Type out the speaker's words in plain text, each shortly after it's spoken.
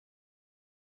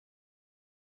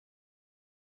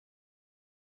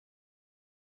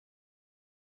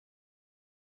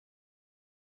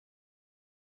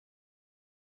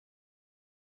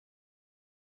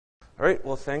All right,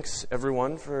 well, thanks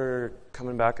everyone for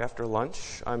coming back after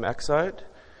lunch. I'm Exide.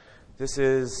 This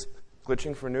is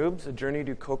Glitching for Noobs, a journey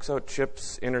to coax out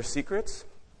chips' inner secrets.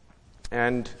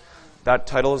 And that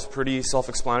title is pretty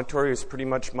self-explanatory. It's pretty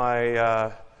much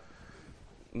my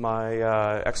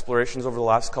explorations over the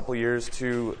last couple of years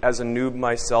to, as a noob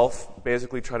myself,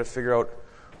 basically try to figure out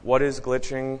what is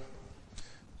glitching,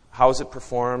 how is it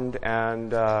performed,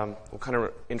 and what kind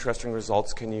of interesting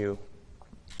results can you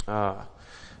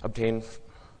obtain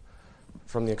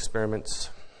from the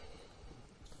experiments.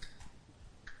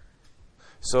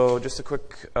 So just a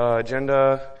quick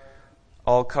agenda.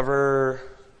 I'll cover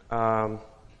a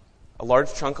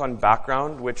large chunk on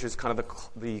background, which is kind of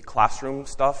the classroom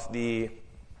stuff, the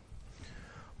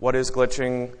what is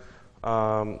glitching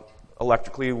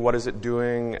electrically, what is it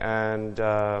doing, and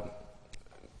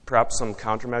perhaps some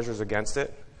countermeasures against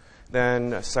it.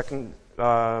 Then a second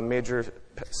major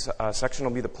section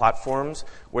will be the platforms,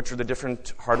 which are the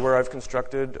different hardware I've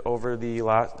constructed over the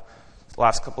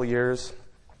last couple of years,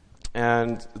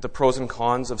 and the pros and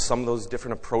cons of some of those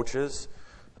different approaches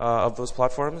of those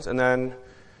platforms. And then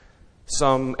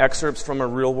some excerpts from a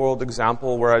real-world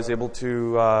example where I was able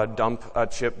to dump a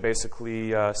chip,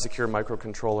 basically a secure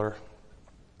microcontroller,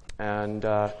 and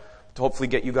to hopefully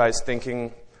get you guys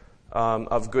thinking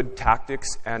of good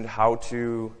tactics and how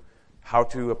to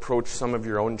approach some of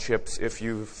your own chips if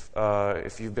you've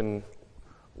been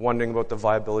wondering about the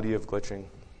viability of glitching.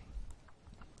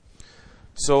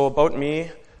 So about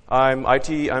me, I'm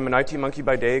an IT monkey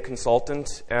by day,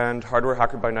 consultant, and hardware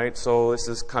hacker by night. So this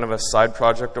is kind of a side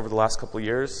project over the last couple of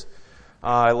years.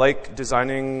 I like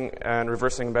designing and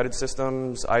reversing embedded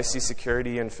systems, IC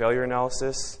security and failure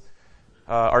analysis,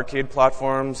 arcade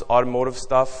platforms, automotive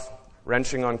stuff,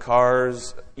 wrenching on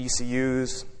cars,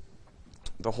 ECUs.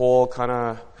 The whole kind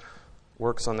of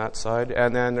works on that side.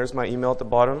 And then there's my email at the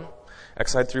bottom,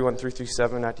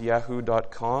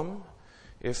 exide31337@yahoo.com,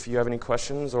 if you have any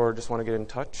questions or just want to get in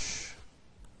touch.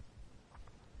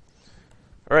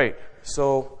 All right,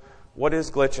 so what is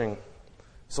glitching?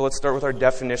 So let's start with our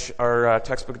definition, our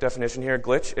textbook definition here.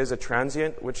 Glitch is a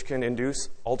transient which can induce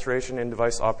alteration in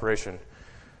device operation.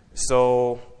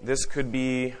 So this could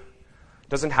be,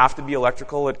 doesn't have to be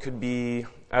electrical. It could be,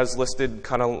 as listed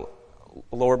kind of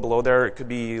lower below there, it could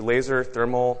be laser,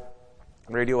 thermal,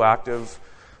 radioactive.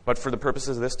 But for the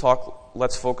purposes of this talk,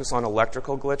 let's focus on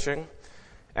electrical glitching,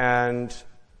 and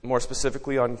more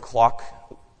specifically on clock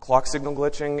signal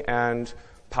glitching and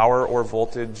power or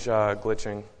voltage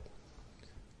glitching.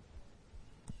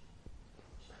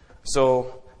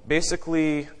 So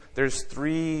basically, there's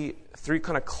three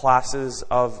kind of classes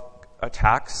of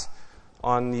attacks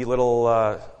on the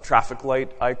little traffic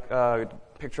light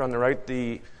picture on the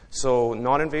right. So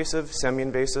non-invasive,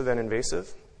 semi-invasive, and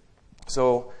invasive.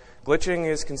 So glitching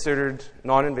is considered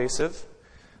non-invasive,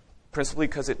 principally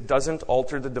because it doesn't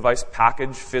alter the device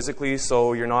package physically,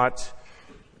 so you're not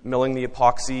milling the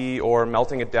epoxy or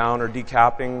melting it down or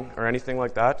decapping or anything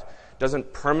like that. It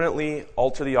doesn't permanently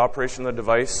alter the operation of the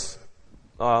device,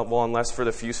 well, unless for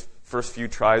the first few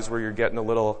tries where you're getting a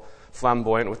little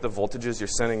flamboyant with the voltages you're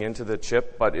sending into the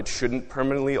chip, but it shouldn't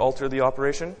permanently alter the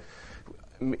operation,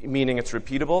 meaning it's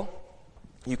repeatable.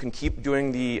 You can keep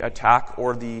doing the attack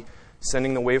or the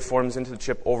sending the waveforms into the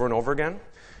chip over and over again.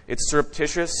 It's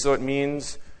surreptitious, so it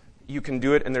means you can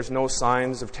do it and there's no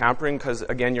signs of tampering because,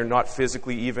 again, you're not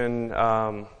physically even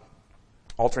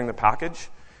altering the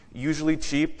package. Usually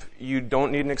cheap. You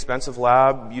don't need an expensive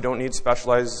lab. You don't need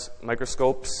specialized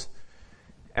microscopes.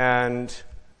 And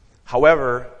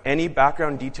however, any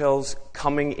background details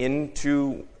coming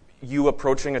into you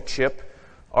approaching a chip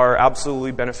are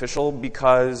absolutely beneficial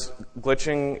because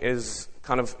glitching is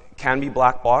can be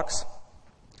black box.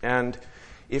 And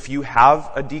if you have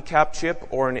a decap chip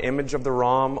or an image of the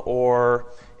ROM or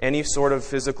any sort of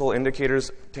physical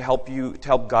indicators to help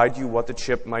guide you what the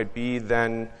chip might be,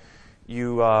 then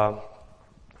you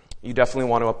definitely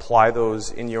want to apply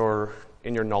those in your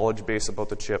knowledge base about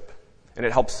the chip. And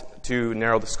it helps to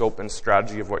narrow the scope and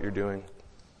strategy of what you're doing.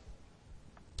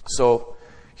 So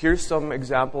here's some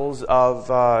examples of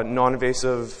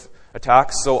non-invasive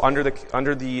attacks. So under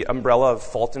the umbrella of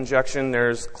fault injection,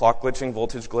 there's clock glitching,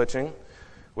 voltage glitching,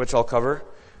 which I'll cover.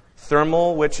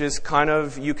 Thermal, which is kind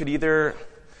of, you could either,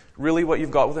 really what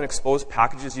you've got with an exposed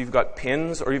package is you've got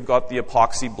pins or you've got the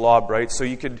epoxy blob, right? So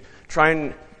you could try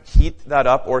and heat that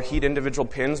up or heat individual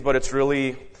pins, but it's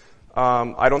really,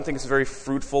 I don't think it's very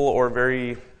fruitful or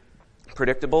very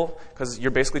predictable because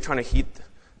you're basically trying to heat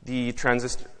the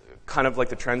transistor, kind of like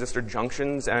the transistor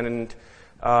junctions, and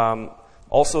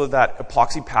Also, that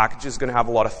epoxy package is going to have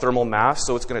a lot of thermal mass,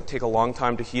 so it's going to take a long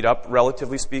time to heat up,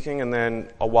 relatively speaking, and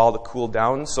then a while to cool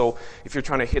down. So if you're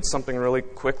trying to hit something really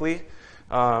quickly,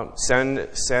 at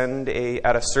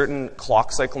a certain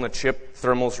clock cycle in a chip,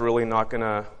 thermal's really not going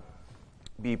to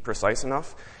be precise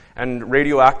enough. And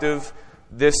radioactive,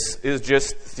 this is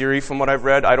just theory from what I've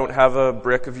read. I don't have a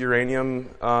brick of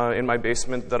uranium in my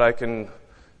basement that I can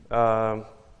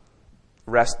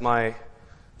rest my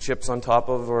chips on top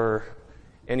of, or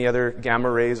any other gamma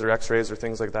rays or X-rays or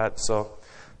things like that. So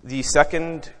the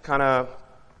second kind of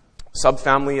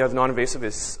subfamily of non-invasive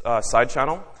is side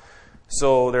channel.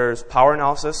 So there's power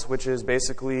analysis, which is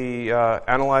basically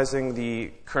analyzing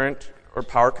the current or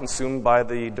power consumed by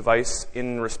the device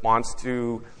in response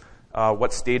to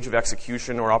what stage of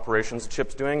execution or operations the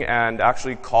chip's doing. And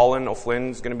actually Colin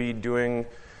O'Flynn's going to be doing,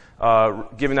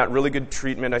 giving that really good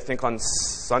treatment, I think, on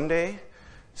Sunday.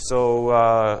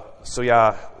 So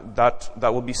yeah,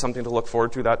 that will be something to look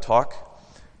forward to, that talk.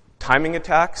 Timing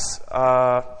attacks.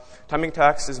 Timing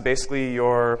attacks is basically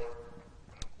you're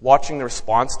watching the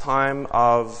response time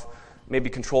of maybe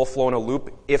control flow in a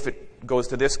loop. If it goes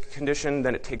to this condition,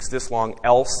 then it takes this long.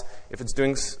 Else, if it's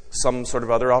doing some sort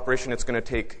of other operation, it's going to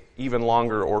take even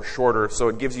longer or shorter. So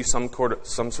it gives you some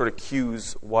sort of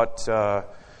cues what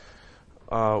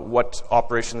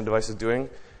operation the device is doing.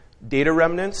 Data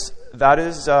remnants, that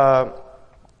is kind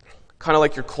of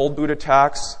like your cold boot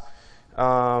attacks.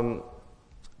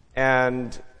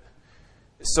 And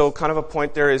so kind of a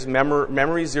point there is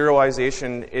memory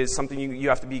zeroization is something you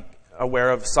have to be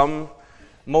aware of.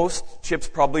 Most chips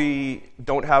probably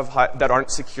don't have that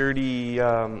aren't security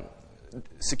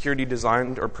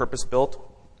designed or purpose built,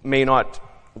 may not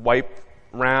wipe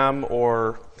RAM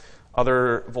or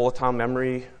other volatile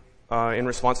memory in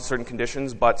response to certain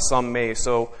conditions, but some may.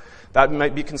 So that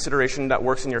might be consideration that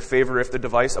works in your favor if the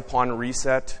device, upon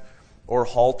reset or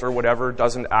halt or whatever,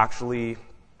 doesn't actually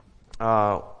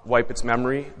wipe its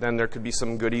memory. Then there could be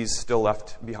some goodies still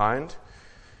left behind.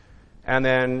 And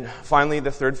then finally,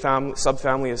 the third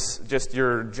subfamily is just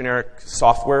your generic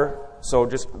software. So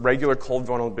just regular code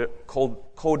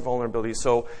vulnerabilities.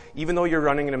 So even though you're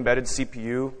running an embedded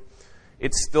CPU,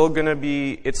 it still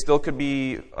could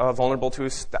be vulnerable to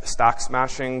stack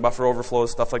smashing, buffer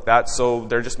overflows, stuff like that. So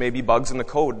there just may be bugs in the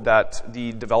code that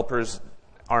the developers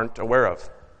aren't aware of.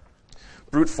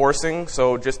 Brute forcing,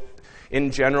 so just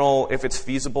in general, if it's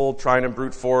feasible, trying to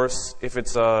brute force, if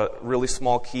it's a really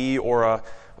small key or a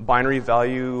binary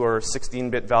value or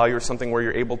 16-bit value or something where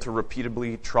you're able to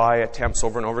repeatedly try attempts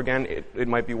over and over again, it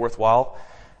might be worthwhile.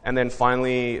 And then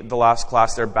finally, the last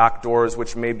class there, backdoors,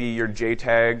 which may be your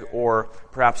JTAG, or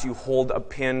perhaps you hold a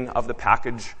pin of the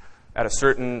package at a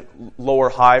certain low or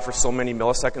high for so many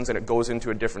milliseconds and it goes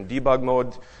into a different debug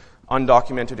mode,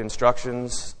 undocumented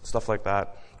instructions, stuff like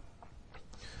that.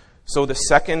 So the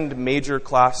second major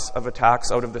class of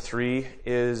attacks out of the three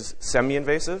is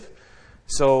semi-invasive.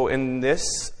 So in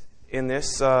this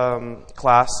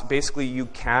class, basically you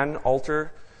can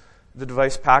alter the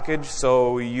device package,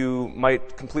 so you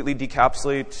might completely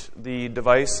decapsulate the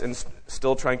device and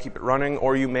still try and keep it running,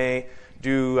 or you may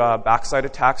do backside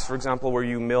attacks, for example, where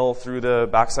you mill through the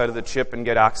backside of the chip and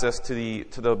get access to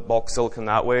the bulk silicon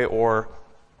that way,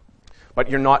 but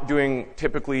you're not doing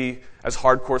typically as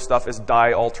hardcore stuff as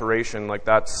die alteration. Like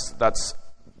that's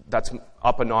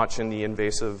up a notch in the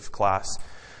invasive class.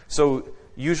 So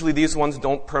usually these ones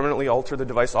don't permanently alter the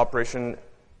device operation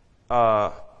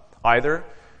either.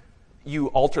 You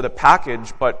alter the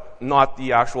package, but not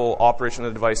the actual operation of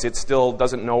the device. It still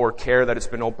doesn't know or care that it's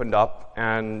been opened up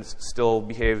and still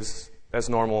behaves as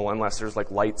normal unless there's like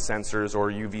light sensors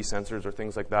or UV sensors or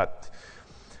things like that.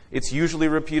 It's usually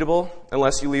repeatable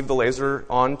unless you leave the laser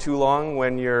on too long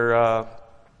when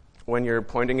you're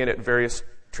pointing it at various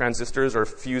transistors or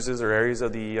fuses or areas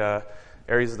of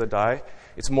the die.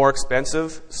 It's more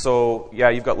expensive, so yeah,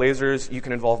 you've got lasers. You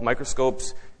can involve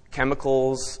microscopes,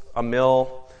 chemicals, a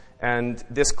mill. And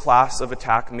this class of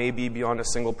attack may be beyond a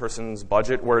single person's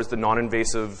budget, whereas the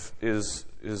non-invasive is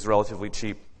relatively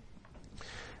cheap.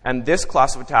 And this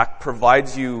class of attack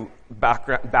provides you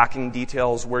backing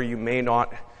details where you may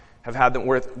not have had them,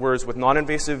 whereas with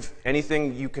non-invasive,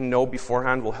 anything you can know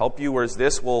beforehand will help you, whereas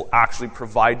this will actually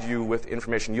provide you with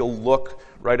information. You'll look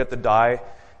right at the die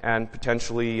and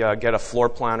potentially get a floor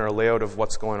plan or a layout of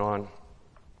what's going on.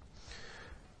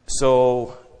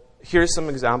 So here's some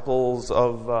examples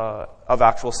of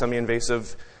actual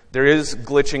semi-invasive. There is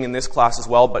glitching in this class as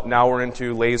well, but now we're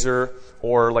into laser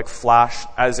or like flash,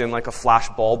 as in like a flash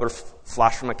bulb or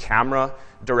flash from a camera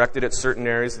directed at certain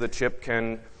areas of the chip.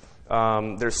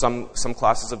 There's some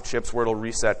classes of chips where it'll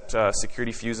reset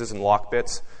security fuses and lock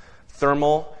bits.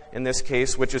 Thermal in this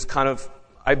case, which is kind of,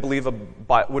 I believe,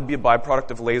 would be a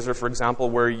byproduct of laser, for example,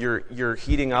 where you're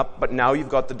heating up, but now you've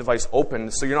got the device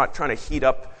open, so you're not trying to heat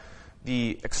up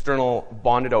the external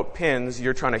bonded out pins,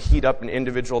 you're trying to heat up an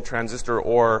individual transistor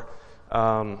or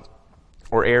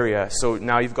area. So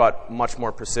now you've got much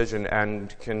more precision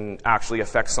and can actually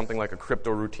affect something like a crypto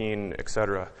routine,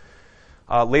 etc.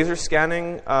 Laser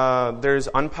scanning, there's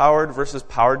unpowered versus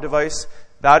powered device.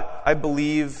 That, I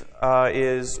believe,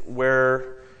 is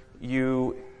where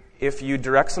if you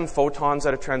direct some photons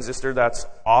at a transistor that's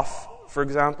off, for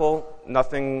example,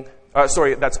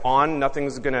 that's on,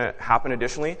 nothing's going to happen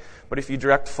additionally. But if you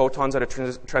direct photons at a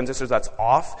transistor that's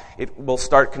off, it will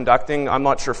start conducting, I'm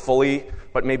not sure fully,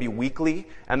 but maybe weakly,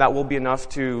 and that will be enough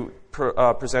to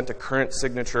present a current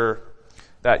signature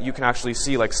that you can actually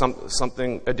see, like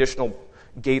something additional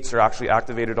gates are actually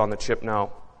activated on the chip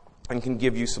now and can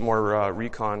give you some more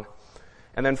recon.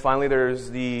 And then finally, there's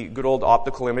the good old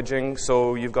optical imaging.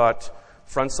 So you've got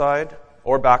front side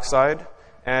or back side,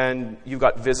 and you've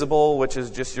got visible, which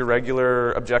is just your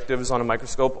regular objectives on a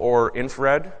microscope, or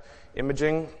infrared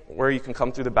imaging, where you can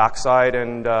come through the back side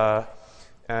and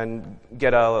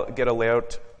get a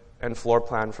layout and floor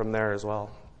plan from there as well.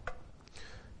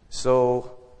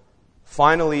 So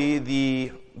finally,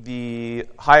 the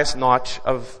highest notch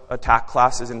of attack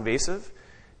class is invasive.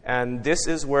 And this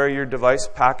is where your device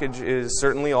package is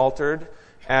certainly altered,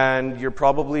 and you're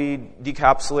probably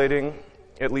decapsulating,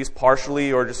 at least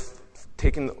partially, or just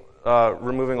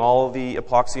removing all of the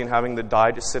epoxy and having the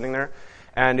die just sitting there.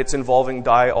 And it's involving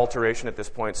die alteration at this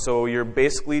point. So you're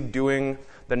basically doing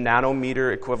the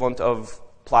nanometer equivalent of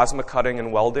plasma cutting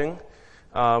and welding,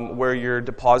 where you're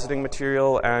depositing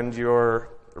material and you're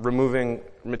removing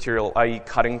material, i.e.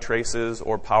 cutting traces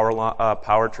or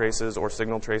power traces or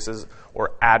signal traces,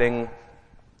 or adding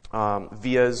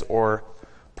vias or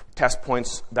test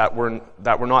points that were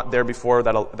not there before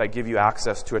that give you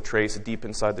access to a trace deep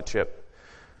inside the chip.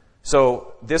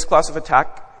 So this class of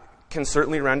attack can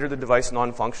certainly render the device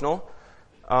non-functional,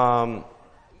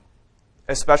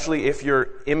 especially if you're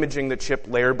imaging the chip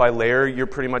layer by layer. You're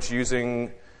pretty much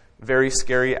using very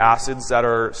scary acids that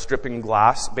are stripping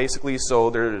glass, basically. So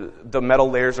the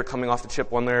metal layers are coming off the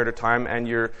chip one layer at a time, and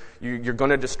you're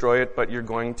going to destroy it, but you're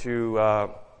going to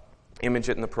image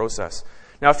it in the process.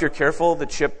 Now, if you're careful, the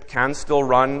chip can still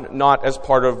run, not as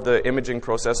part of the imaging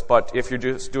process, but if you're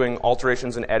just doing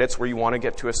alterations and edits where you want to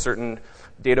get to a certain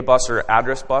data bus or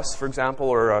address bus, for example,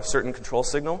 or a certain control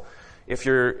signal, if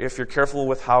you're careful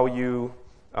with how you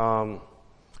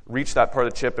reach that part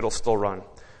of the chip, it'll still run.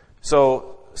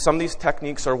 So some of these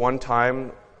techniques are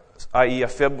one-time, i.e. a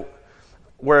fib,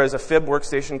 whereas a fib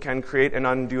workstation can create and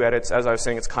undo edits. As I was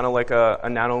saying, it's kind of like a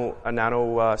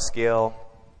nano scale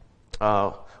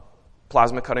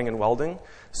plasma cutting and welding.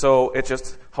 So it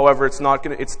just, however, it's not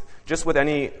going to, it's just with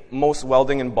most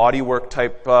welding and bodywork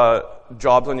type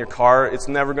jobs on your car, it's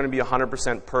never going to be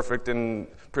 100% perfect and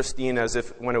pristine as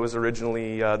if when it was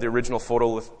originally, the original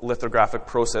photolithographic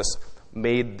process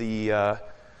made the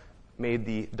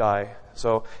die.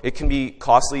 So it can be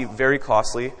costly, very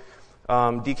costly.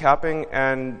 Decapping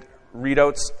and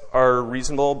readouts are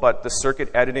reasonable, but the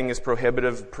circuit editing is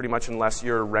prohibitive pretty much unless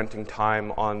you're renting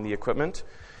time on the equipment.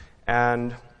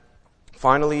 And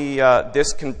finally,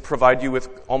 this can provide you with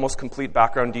almost complete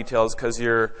background details because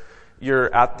you're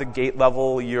at the gate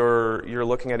level, you're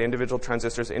looking at individual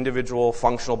transistors, individual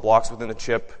functional blocks within the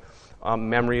chip,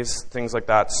 memories, things like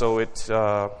that. So it's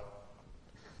the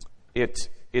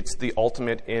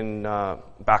ultimate in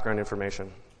background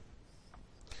information.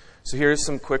 So here's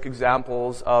some quick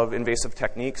examples of invasive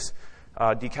techniques.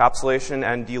 Decapsulation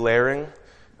and delayering.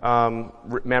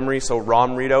 Memory, so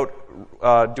ROM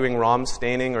readout, doing ROM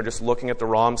staining or just looking at the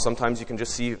ROM. Sometimes you can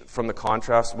just see from the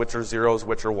contrast which are zeros,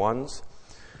 which are ones.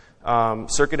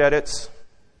 Circuit edits.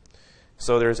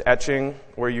 So there's etching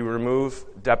where you remove,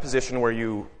 deposition where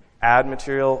you add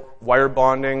material, wire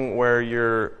bonding where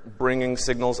you're bringing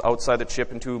signals outside the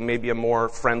chip into maybe a more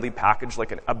friendly package,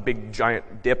 like a big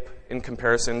giant dip in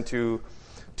comparison to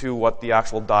what the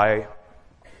actual die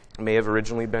may have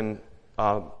originally been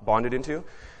bonded into.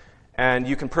 And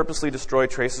you can purposely destroy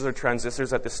traces or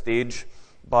transistors at this stage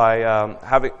by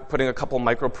putting a couple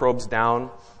microprobes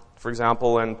down, for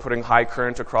example, and putting high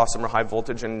current across them or high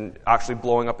voltage and actually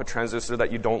blowing up a transistor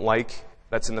that you don't like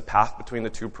that's in the path between the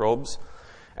two probes.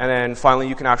 And then finally,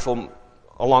 you can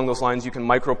along those lines, you can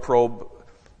microprobe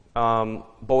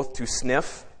both to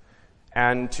sniff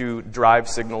and to drive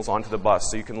signals onto the bus.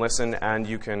 So you can listen and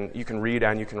you can read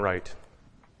and you can write.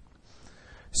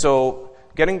 So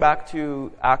getting back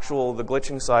to the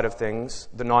glitching side of things,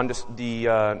 the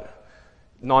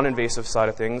non-invasive side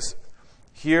of things,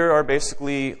 Here are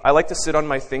basically, I like to sit on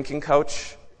my thinking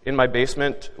couch in my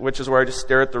basement, which is where I just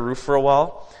stare at the roof for a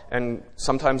while, and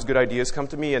sometimes good ideas come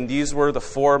to me. And these were the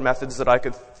 4 methods that I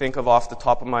could think of off the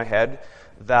top of my head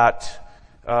that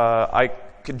I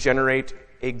could generate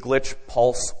a glitch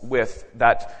pulse with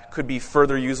that could be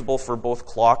further usable for both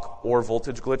clock or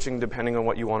voltage glitching, depending on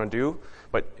what you want to do.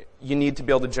 But you need to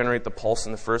be able to generate the pulse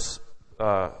in the first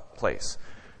place.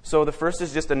 So the first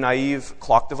is just a naive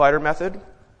clock divider method.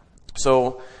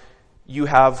 So you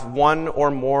have 1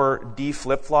 or more D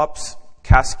flip-flops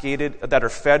cascaded that are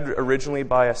fed originally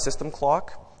by a system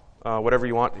clock, whatever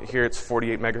you want. Here it's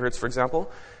 48 megahertz, for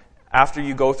example. After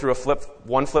you go through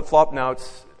one flip-flop, now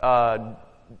it's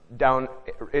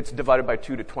it's divided by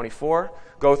 2 to 24.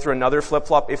 Go through another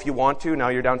flip-flop if you want to. Now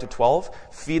you're down to 12.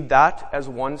 Feed that as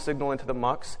one signal into the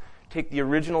mux. Take the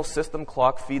original system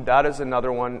clock, feed that as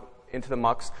another one into the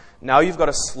mux. Now you've got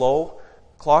a slow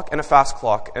clock and a fast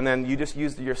clock, and then you just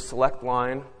use your select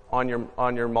line on your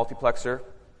multiplexer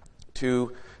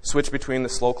to switch between the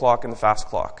slow clock and the fast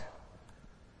clock.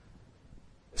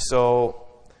 So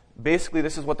basically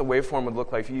this is what the waveform would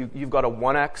look like. You've got a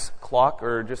 1x clock,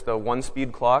 or just a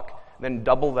 1-speed clock, then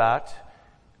double that,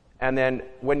 and then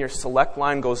when your select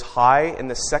line goes high in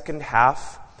the second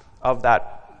half of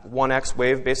that 1x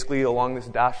wave, basically along this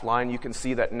dashed line, you can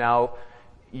see that now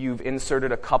you've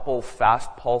inserted a couple fast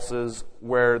pulses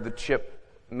where the chip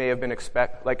may have been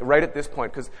like right at this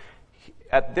point, because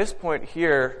at this point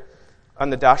here on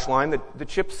the dashed line, the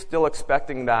chip's still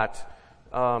expecting that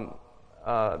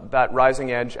that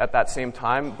rising edge at that same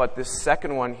time, but this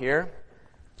second one here,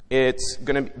 it's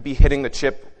going to be hitting the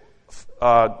chip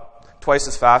twice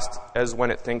as fast as when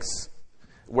it thinks,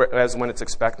 as when it's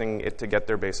expecting it to get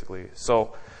there, basically.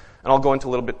 So, and I'll go into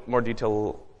a little bit more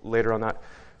detail later on that.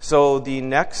 So the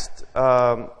next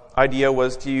idea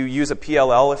was to use a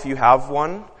PLL if you have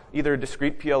one, either a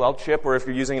discrete PLL chip, or if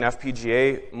you're using an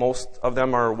FPGA, most of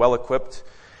them are well equipped,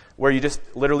 where you just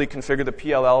literally configure the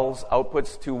PLL's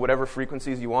outputs to whatever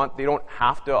frequencies you want. They don't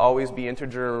have to always be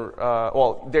integer,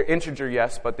 well, they're integer,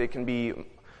 yes, but they can be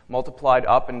multiplied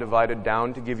up and divided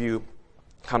down to give you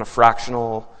kind of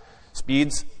fractional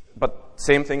speeds. But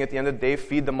same thing at the end of the day,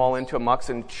 feed them all into a mux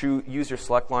and use your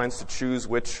select lines to choose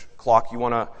which clock you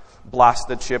want to blast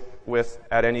the chip with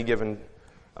at any given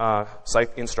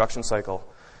instruction cycle.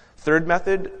 Third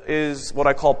method is what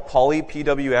I call poly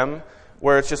PWM,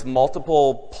 where it's just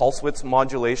multiple pulse width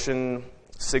modulation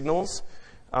signals.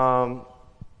 And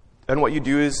what you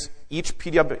do is each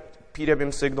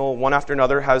PWM signal, one after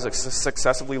another, has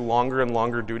successively longer and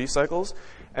longer duty cycles.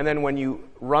 And then when you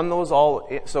run those all,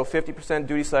 so 50%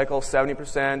 duty cycle,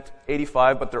 70%,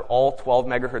 85, but they're all 12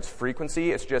 megahertz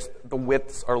frequency. It's just the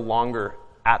widths are longer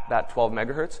at that 12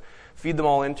 megahertz. Feed them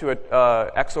all into an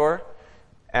XOR,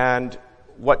 and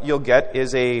what you'll get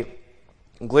is a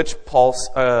glitch pulse,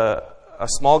 a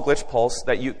small glitch pulse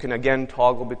that you can again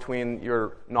toggle between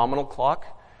your nominal clock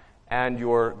and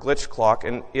your glitch clock,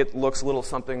 and it looks a little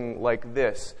something like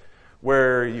this,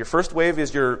 where your first wave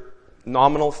is your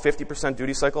nominal 50%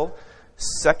 duty cycle.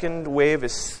 Second wave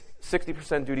is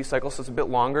 60% duty cycle, so it's a bit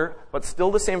longer, but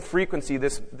still the same frequency.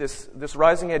 This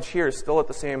rising edge here is still at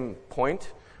the same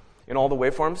point in all the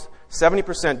waveforms.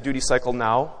 70% duty cycle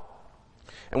now.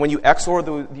 And when you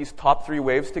XOR these top 3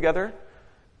 waves together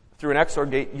through an XOR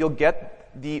gate, you'll get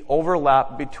the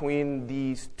overlap between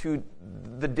these two.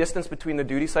 The distance between the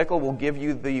duty cycle will give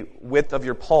you the width of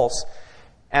your pulse.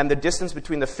 And the distance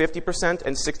between the 50%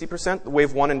 and 60%,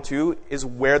 wave 1 and 2, is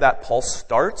where that pulse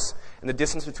starts. And the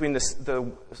distance between this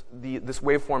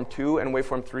waveform 2 and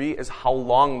waveform 3 is how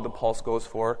long the pulse goes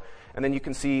for. And then you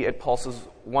can see it pulses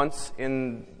once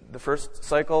in the first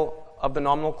cycle of the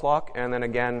nominal clock, and then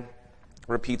again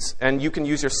repeats. And you can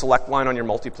use your select line on your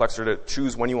multiplexer to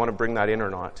choose when you want to bring that in or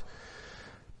not.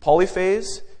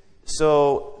 Polyphase.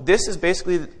 So this is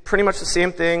basically pretty much the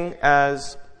same thing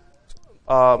as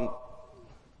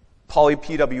poly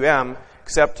PWM,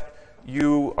 except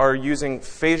you are using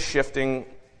phase shifting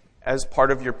as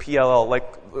part of your PLL. Like,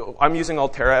 I'm using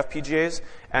Altera FPGAs,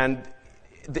 and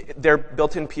their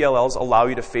built-in PLLs allow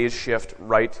you to phase shift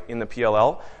right in the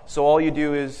PLL. So all you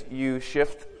do is you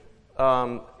shift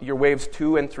your waves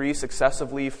 2 and 3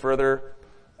 successively further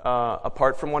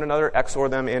apart from one another, XOR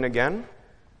them in again,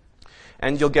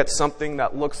 and you'll get something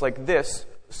that looks like this.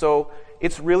 So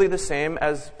it's really the same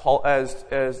as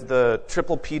the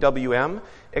triple PWM,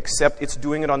 except it's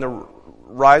doing it on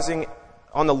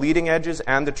the leading edges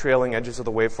and the trailing edges of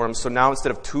the waveform. So now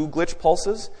instead of 2 glitch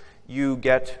pulses, you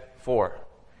get 4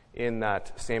 in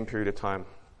that same period of time.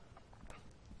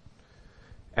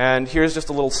 And here's just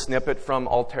a little snippet from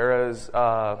Altera's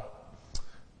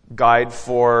guide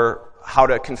for how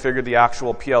to configure the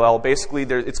actual PLL. Basically,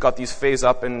 it's got these phase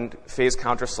up and phase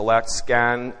counter select,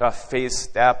 scan, phase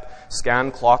step,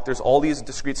 scan, clock. There's all these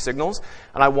discrete signals.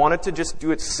 And I wanted to just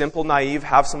do it simple, naive,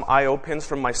 have some I.O. pins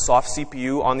from my soft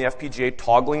CPU on the FPGA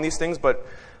toggling these things. But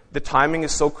the timing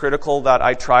is so critical that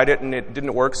I tried it and it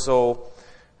didn't work. So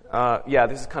yeah,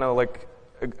 this is kind of like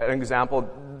an example.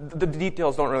 The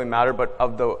details don't really matter, but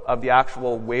of the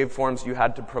actual waveforms you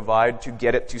had to provide to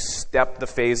get it to step the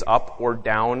phase up or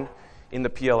down in the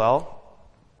PLL.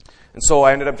 And so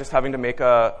I ended up just having to make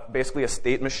basically a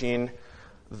state machine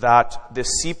that the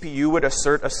CPU would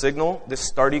assert a signal, this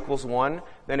start equals 1,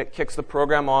 then it kicks the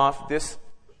program off. This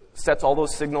sets all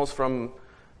those signals from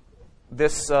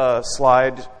this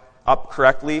slide up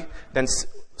correctly, then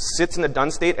sits in the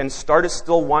done state, and start is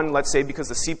still 1, let's say, because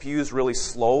the CPU is really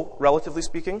slow, relatively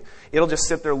speaking. It'll just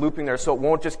sit there looping there, so it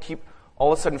won't just keep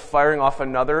all of a sudden firing off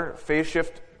another phase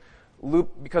shift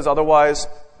loop, because otherwise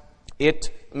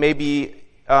it may be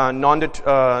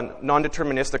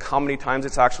non-deterministic how many times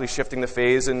it's actually shifting the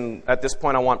phase, and at this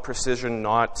point I want precision,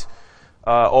 not,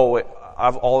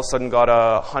 I've all of a sudden got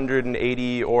a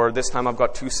 180, or this time I've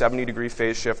got 270-degree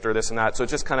phase shift, or this and that. So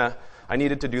it's just kind of, I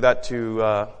needed to do that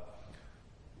to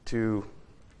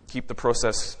keep the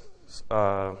process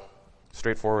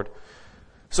straightforward.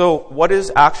 So what is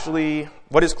clock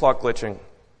glitching?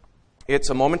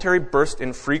 It's a momentary burst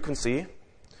in frequency.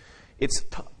 It's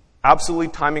absolutely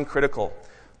timing critical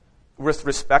with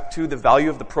respect to the value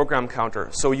of the program counter.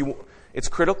 So it's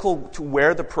critical to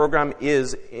where the program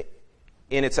is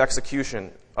in its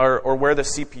execution, or where the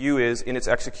CPU is in its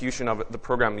execution of the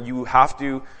program. You have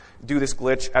to do this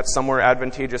glitch at somewhere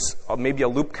advantageous, maybe a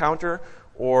loop counter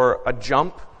or a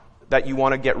jump that you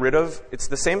want to get rid of. It's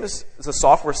the same as the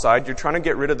software side. You're trying to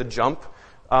get rid of the jump,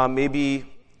 maybe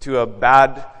to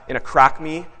in a crack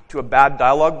me, to a bad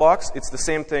dialog box. It's the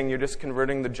same thing. You're just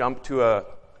converting the jump to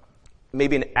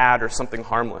maybe an add or something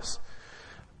harmless.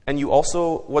 And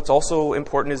what's also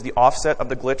important is the offset of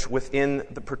the glitch within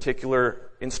the particular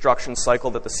instruction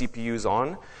cycle that the CPU is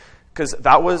on. Because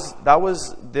that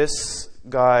was this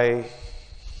guy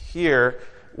here,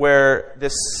 where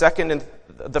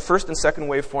the first and second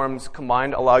waveforms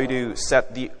combined allow you to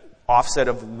set the offset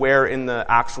of where in the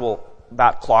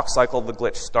that clock cycle the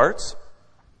glitch starts.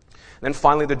 And then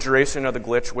finally the duration of the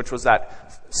glitch, which was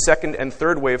that second and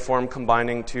third waveform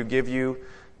combining to give you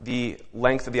the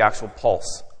length of the actual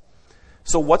pulse.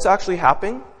 So what's actually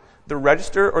happening? The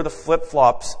register or the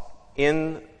flip-flops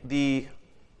in the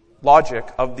logic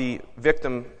of the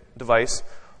victim device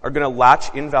are going to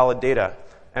latch invalid data.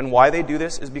 And why they do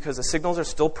this is because the signals are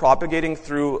still propagating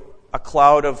through a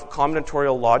cloud of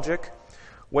combinatorial logic.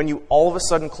 When you all of a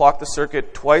sudden clock the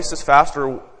circuit twice as fast,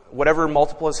 or whatever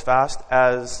multiple as fast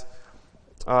as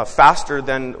faster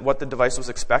than what the device was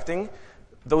expecting,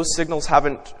 those signals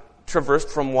haven't traversed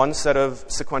from one set of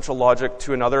sequential logic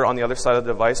to another on the other side of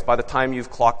the device by the time you've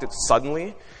clocked it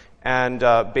suddenly. And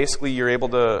basically you're able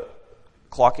to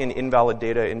clock in invalid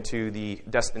data into the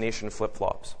destination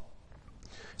flip-flops.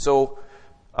 So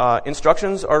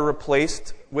instructions are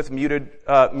replaced with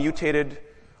mutated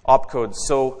opcodes.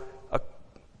 So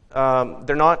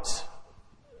they're not.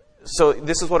 So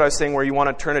this is what I was saying, where you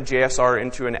want to turn a JSR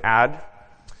into an add,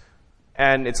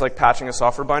 and it's like patching a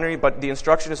software binary, but the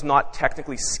instruction is not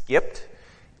technically skipped.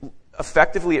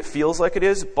 Effectively, it feels like it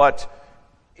is, but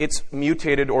it's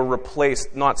mutated or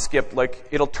replaced, not skipped. Like,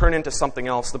 it'll turn into something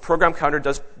else. The program counter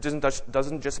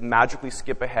doesn't just magically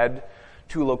skip ahead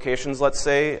 2 locations, let's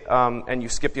say, and you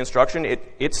skip the instruction.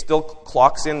 It still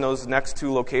clocks in those next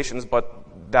 2 locations, but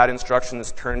that instruction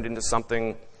is turned into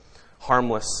something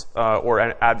harmless or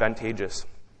advantageous.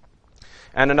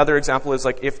 And another example is,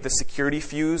 like, if the security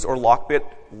fuse or lock bit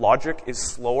logic is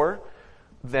slower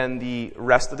than the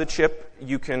rest of the chip,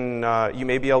 you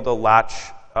may be able to latch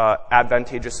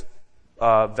advantageous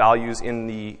values in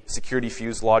the security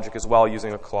fuse logic as well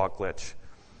using a clock glitch,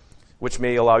 which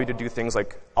may allow you to do things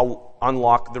like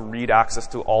unlock the read access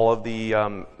to all of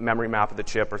the memory map of the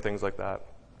chip or things like that.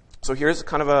 So here's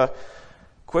kind of a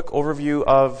quick overview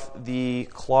of the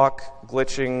clock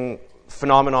glitching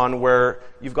phenomenon, where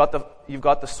you've got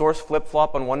the source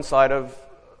flip-flop on one side of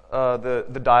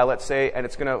the die, let's say, and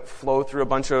it's going to flow through a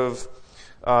bunch of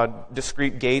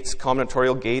discrete gates,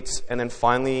 combinatorial gates, and then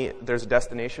finally there's a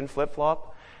destination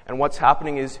flip-flop. And what's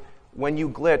happening is, when you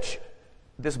glitch,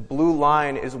 this blue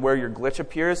line is where your glitch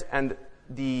appears, and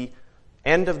the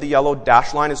end of the yellow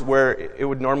dash line is where it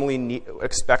would normally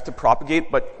expect to propagate.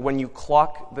 But when you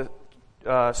clock the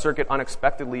circuit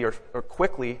unexpectedly or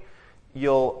quickly,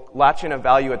 you'll latch in a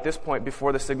value at this point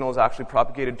before the signal is actually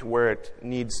propagated to where it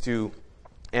needs to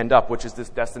end up, which is this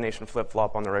destination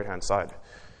flip-flop on the right-hand side.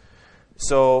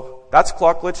 So that's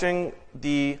clock glitching.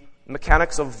 The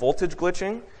mechanics of voltage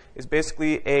glitching is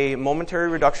basically a momentary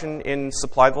reduction in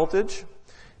supply voltage,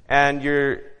 and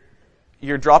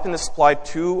you're dropping the supply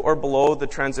to or below the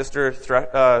transistor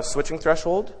switching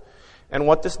threshold. And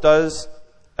what this does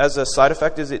as a side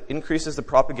effect is it increases the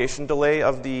propagation delay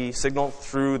of the signal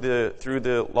through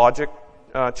the logic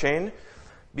chain,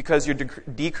 because you're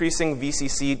decreasing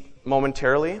VCC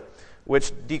momentarily,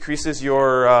 which decreases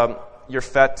your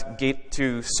FET gate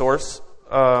to source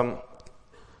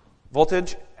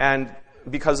voltage, and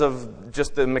because of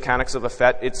just the mechanics of a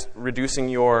FET, it's reducing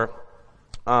your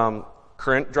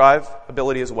current drive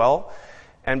ability as well.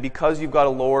 And because you've got a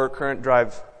lower current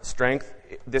drive strength,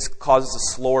 this causes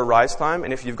a slower rise time,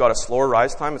 and if you've got a slower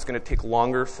rise time, it's going to take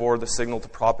longer for the signal to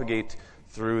propagate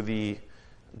through the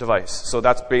device. So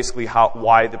that's basically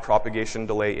why the propagation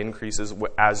delay increases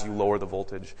as you lower the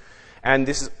voltage. And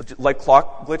this is, like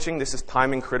clock glitching, this is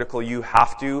timing critical. You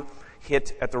have to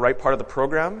hit at the right part of the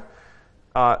program,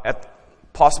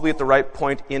 possibly at the right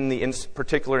point in the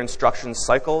particular instruction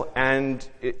cycle, and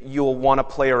you'll want to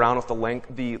play around with the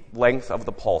length of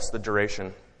the pulse, the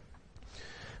duration.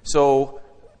 So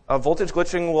voltage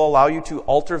glitching will allow you to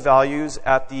alter values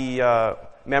at the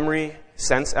memory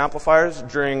sense amplifiers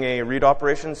during a read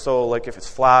operation. So like if it's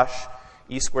flash,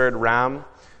 E2 RAM,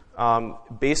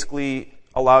 basically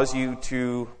allows you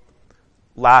to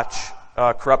latch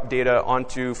corrupt data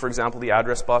onto, for example, the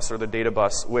address bus or the data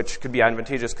bus, which could be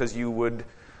advantageous because you would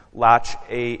latch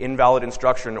a invalid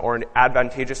instruction or an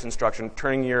advantageous instruction,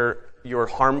 turning your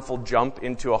harmful jump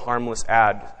into a harmless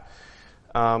add.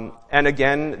 And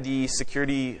again, the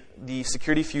security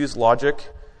fuse logic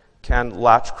can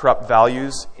latch corrupt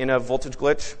values in a voltage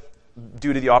glitch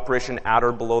due to the operation at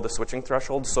or below the switching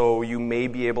threshold. So you may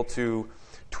be able to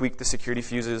tweak the security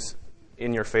fuses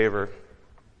in your favor.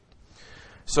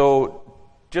 So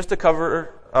just to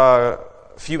cover a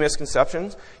few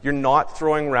misconceptions, you're not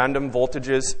throwing random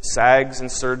voltages, sags,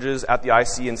 and surges at the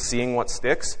IC and seeing what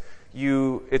sticks.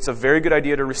 It's a very good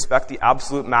idea to respect the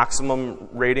absolute maximum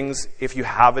ratings if you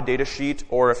have a data sheet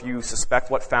or if you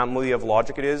suspect what family of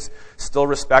logic it is. Still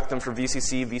respect them for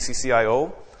VCC,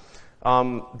 VCCIO.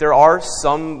 There are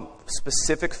some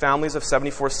specific families of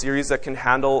 74 series that can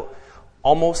handle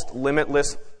almost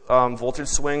limitless voltage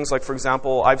swings. Like for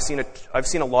example, I've seen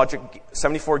a logic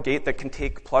 74 gate that can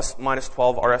take plus minus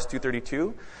 12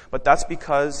 RS-232, but that's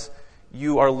because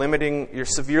you're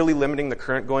severely limiting the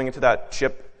current going into that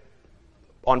chip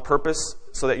on purpose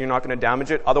so that you're not going to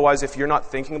damage it. Otherwise, if you're not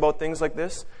thinking about things like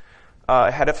this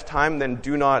ahead of time, then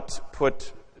do not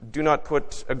put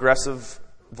aggressive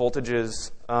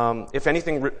voltages. If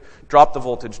anything, drop the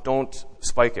voltage. Don't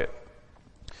spike it.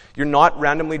 You're not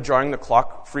randomly jarring the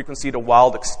clock frequency to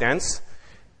wild extents.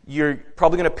 You're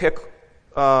probably going to pick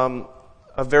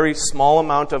a very small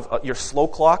amount of your slow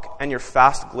clock and your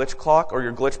fast glitch clock or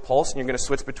your glitch pulse, and you're going to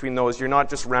switch between those. You're not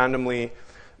just randomly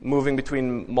moving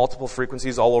between multiple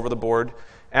frequencies all over the board.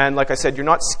 And like I said, you're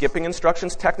not skipping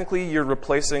instructions. Technically, you're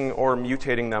replacing or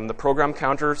mutating them. The program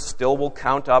counter still will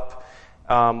count up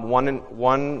one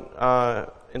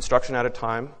instruction at a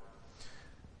time.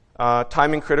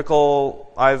 Timing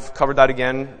critical, I've covered that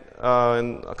again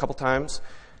a couple times.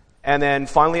 And then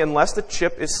finally, unless the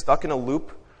chip is stuck in a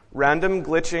loop, random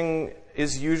glitching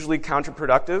is usually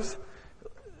counterproductive.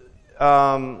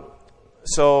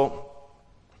 So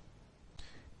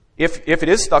if it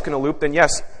is stuck in a loop, then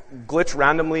yes, glitch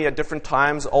randomly at different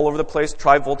times all over the place,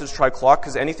 try voltage, try clock,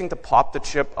 because anything to pop the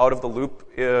chip out of the loop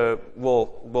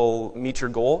will meet your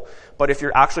goal. But if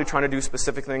you're actually trying to do a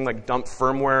specific thing like dump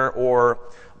firmware or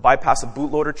bypass a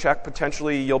bootloader check,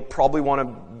 potentially you'll probably want to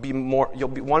be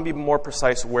more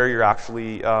precise where you're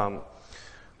actually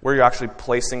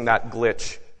placing that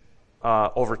glitch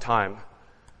over time.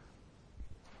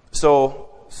 So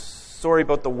sorry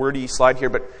about the wordy slide here,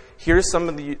 but here's some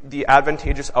of the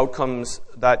advantageous outcomes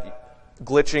that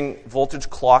glitching voltage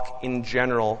clock in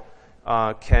general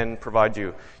can provide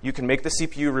you. You can make the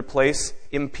CPU replace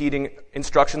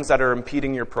instructions that are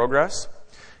impeding your progress.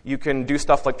 You can do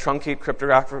stuff like truncate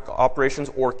cryptographic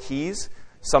operations or keys.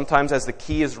 Sometimes as the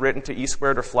key is written to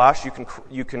E2 or flash,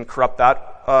 you can corrupt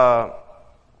that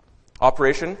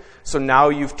operation. So now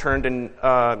you've turned a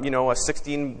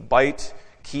 16-byte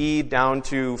key down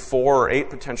to 4 or 8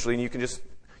 potentially, and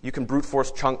you can brute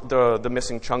force the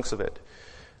missing chunks of it.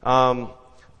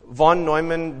 Von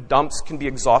Neumann dumps can be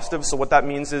exhaustive. So what that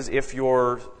means is if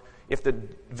the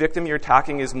victim you're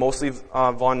attacking is mostly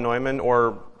von Neumann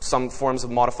or some forms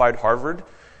of modified Harvard,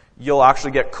 you'll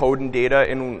actually get code and data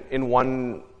in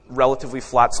one relatively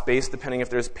flat space, depending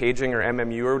if there's paging or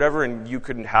MMU or whatever, and you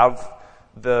could have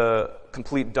the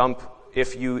complete dump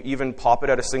if you even pop it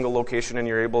at a single location and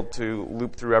you're able to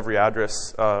loop through every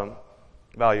address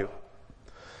value.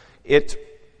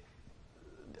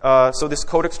 So this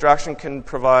code extraction can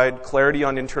provide clarity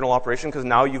on internal operation, because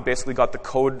now you've basically got the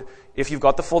code. If you've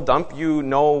got the full dump, you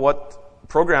know what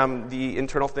program the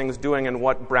internal thing is doing and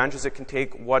what branches it can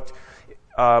take, what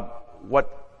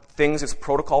things its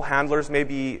protocol handlers may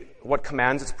be, what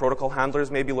commands its protocol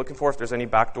handlers may be looking for, if there's any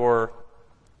backdoor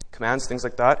commands, things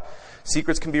like that.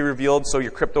 Secrets can be revealed, so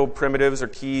your crypto primitives or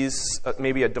keys,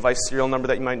 maybe a device serial number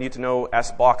that you might need to know,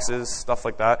 S boxes, stuff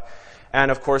like that. And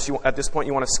of course, at this point,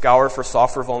 you want to scour for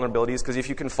software vulnerabilities, because if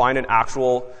you can find an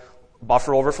actual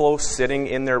buffer overflow sitting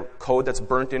in their code that's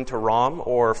burnt into ROM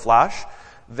or flash,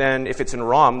 then if it's in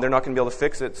ROM, they're not going to be able to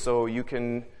fix it. So you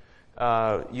can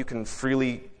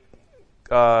freely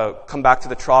come back to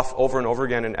the trough over and over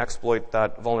again and exploit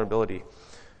that vulnerability.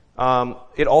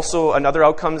 It also, another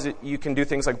outcome is you can do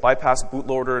things like bypass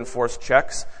bootloader and force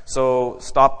checks. So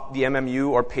stop the MMU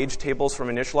or page tables from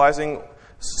initializing.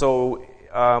 So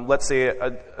let's say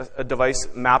a device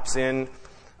maps in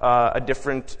a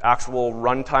different actual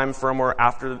runtime firmware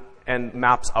after and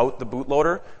maps out the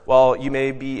bootloader. Well, you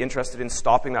may be interested in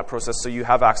stopping that process so you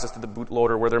have access to the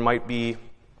bootloader where there might be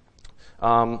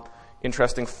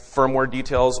interesting firmware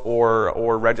details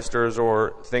or registers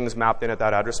or things mapped in at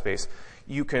that address space.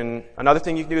 Another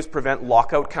thing you can do is prevent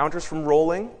lockout counters from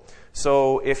rolling.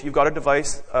 So if you've got a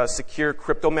device, a secure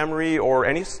crypto memory, or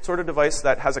any sort of device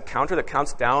that has a counter that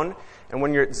counts down, and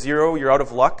when you're at 0, you're out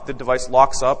of luck, the device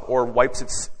locks up or wipes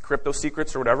its crypto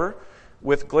secrets or whatever.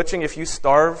 With glitching, if you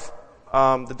starve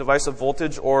the device of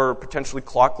voltage or potentially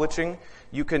clock glitching,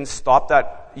 you can stop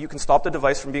the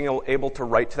device from being able to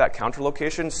write to that counter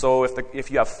location. So if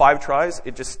you have 5 tries,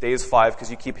 it just stays 5 because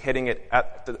you keep hitting it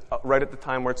right at the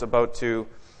time where it's about to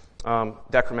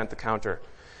decrement the counter.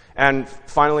 And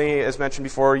finally, as mentioned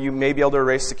before, you may be able to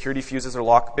erase security fuses or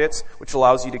lock bits, which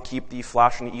allows you to keep the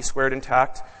flash and E squared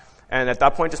intact. And at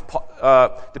that point, just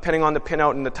depending on the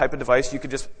pinout and the type of device, you could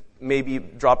just maybe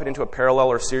drop it into a parallel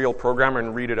or serial programmer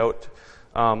and read it out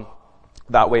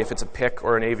that way if it's a PIC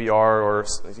or an AVR or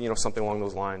something along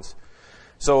those lines.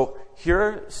 So here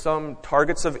are some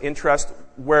targets of interest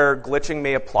where glitching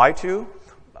may apply to.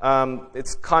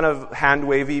 It's kind of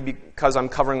hand-wavy because I'm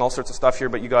covering all sorts of stuff here,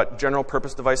 but you got general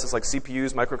purpose devices like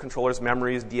CPUs, microcontrollers,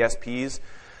 memories, DSPs.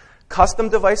 Custom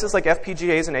devices like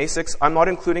FPGAs and ASICs, I'm not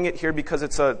including it here because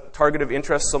it's a target of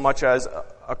interest so much as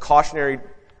a cautionary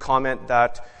comment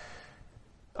that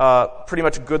pretty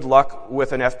much good luck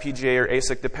with an FPGA or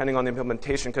ASIC depending on the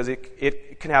implementation, because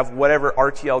it can have whatever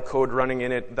RTL code running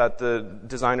in it that the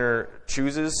designer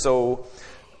chooses. So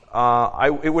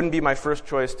it wouldn't be my first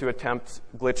choice to attempt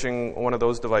glitching one of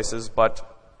those devices, but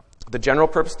the general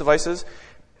purpose devices,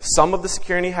 some of the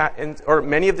security, or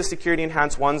many of the security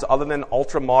enhanced ones, other than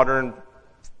ultra modern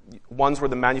ones where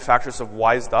the manufacturers have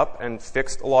wised up and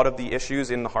fixed a lot of the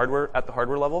issues in the hardware at the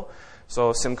hardware level.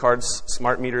 So SIM cards,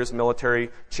 smart meters,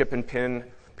 military, chip and pin,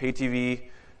 pay TV,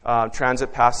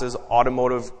 transit passes,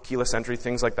 automotive keyless entry,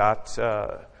 things like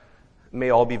that may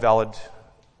all be valid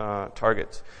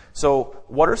targets. So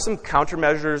what are some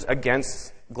countermeasures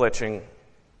against glitching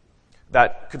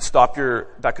that could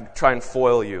that could try and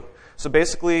foil you? So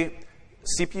basically,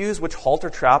 CPUs which halt or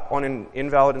trap on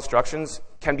invalid instructions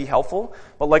can be helpful,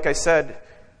 but like I said,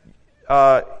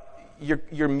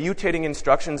 you're mutating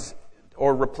instructions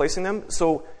or replacing them.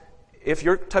 So if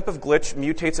your type of glitch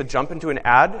mutates a jump into an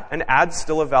add's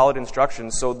still a valid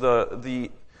instruction. So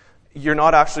you're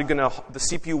not actually the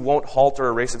CPU won't halt or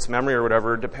erase its memory or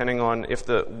whatever, depending on if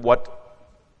the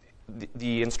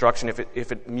instruction, if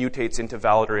it mutates into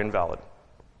valid or invalid.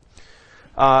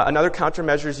 Another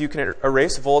countermeasure is you can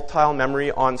erase volatile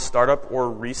memory on startup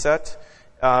or reset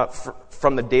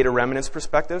from the data remnants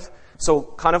perspective. So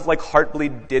kind of like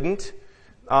Heartbleed didn't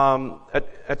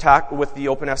attack with the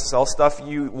OpenSSL stuff,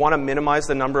 you want to minimize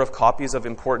the number of copies of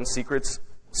important secrets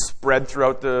scattered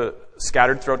throughout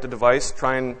the device,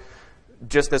 try and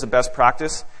just as a best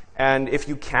practice. And if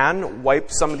you can,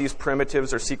 wipe some of these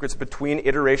primitives or secrets between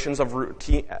iterations of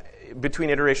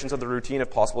the routine if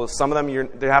possible. Some of them,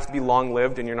 they have to be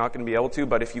long-lived and you're not going to be able to,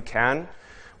 but if you can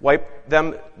wipe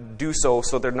them, do so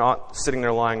they're not sitting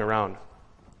there lying around.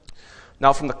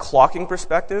 Now from the clocking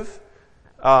perspective,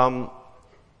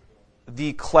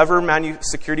 the clever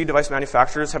security device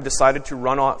manufacturers have decided to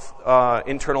run off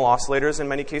internal oscillators in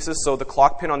many cases, so the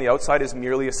clock pin on the outside is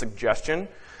merely a suggestion.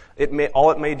 All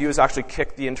it may do is actually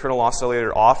kick the internal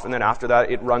oscillator off, and then after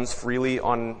that it runs freely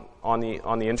on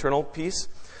the internal piece.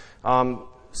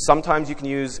 Sometimes you can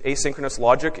use asynchronous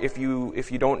logic if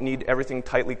you don't need everything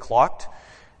tightly clocked.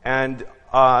 And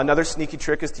Another sneaky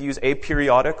trick is to use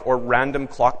aperiodic or random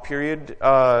clock period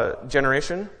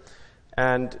generation,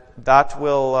 and that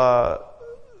will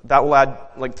add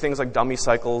like things like dummy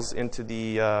cycles into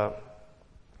the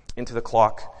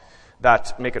clock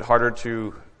that make it harder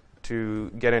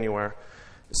to get anywhere.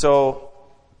 So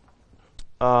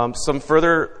some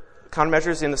further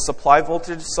countermeasures in the supply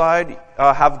voltage side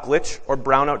have glitch or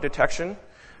brownout detection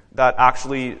that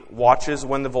actually watches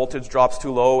when the voltage drops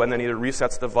too low and then either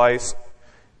resets the device,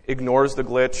 ignores the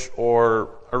glitch, or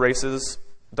erases,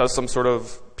 does some sort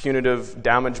of punitive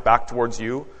damage back towards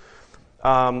you.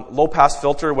 Low-pass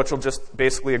filter, which will just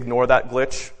basically ignore that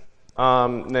glitch,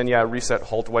 and then, reset,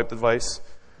 halt, wipe the device.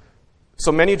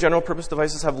 So many general-purpose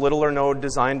devices have little or no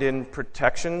designed-in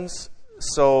protections,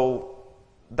 so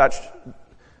that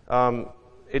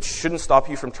it shouldn't stop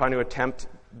you from trying to attempt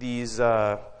these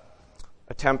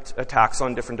attacks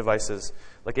on different devices.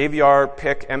 Like AVR,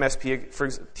 PIC,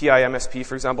 MSP, TI MSP,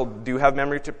 for example, do have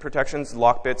memory protections,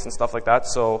 lock bits, and stuff like that.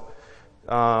 So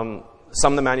some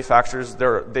of the manufacturers,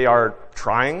 they are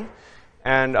trying.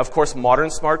 And of course,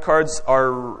 modern smart cards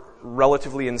are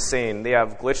relatively insane. They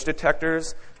have glitch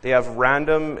detectors. They have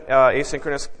random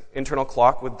asynchronous internal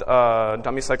clock with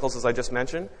dummy cycles, as I just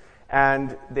mentioned.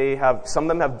 And they have, some of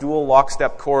them have dual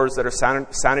lockstep cores that are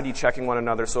sanity checking one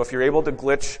another. So if you're able to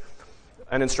glitch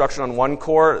an instruction on one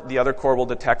core, the other core will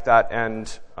detect that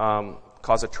and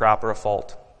cause a trap or a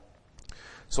fault.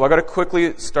 So I got to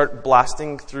quickly start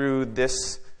blasting through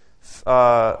this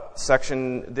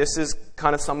section. This is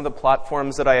kind of some of the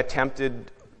platforms that I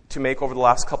attempted to make over the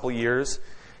last couple years,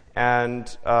 and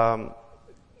how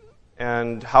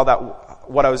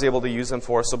what I was able to use them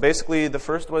for. So basically, the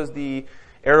first was the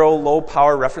Aero low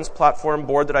power reference platform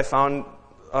board that I found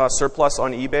surplus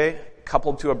on eBay,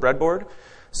 coupled to a breadboard.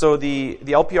 So the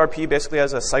LPRP basically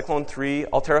has a Cyclone 3,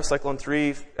 Altera Cyclone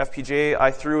 3 FPGA.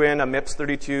 I threw in a MIPS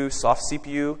 32 soft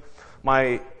CPU,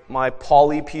 my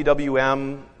Poly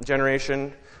PWM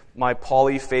generation, my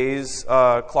Poly phase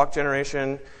clock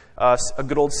generation, a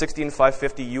good old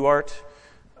 16550 UART,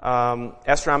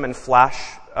 SRAM and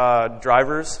flash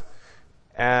drivers,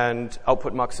 and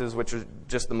output muxes, which are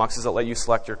just the muxes that let you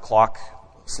select your clock,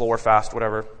 slow or fast,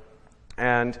 whatever.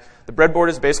 And the breadboard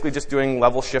is basically just doing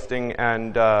level shifting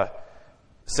and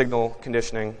signal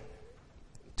conditioning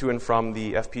to and from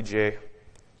the FPGA.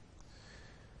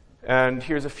 And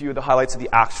here's a few of the highlights of the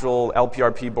actual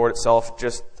LPRP board itself,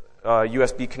 just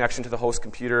USB connection to the host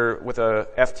computer with a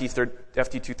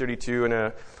FT232 and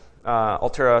a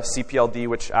Altera CPLD,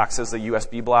 which acts as a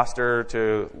USB blaster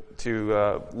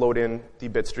to load in the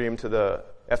bit stream to the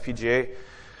FPGA.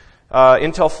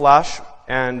 Intel Flash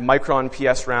and Micron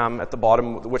PSRAM at the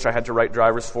bottom, which I had to write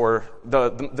drivers for.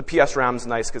 The PSRAM is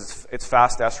nice because it's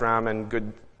fast SRAM and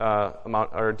good amount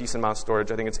or decent amount of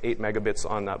storage. I think it's 8 megabits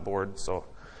on that board. So,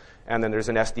 and then there's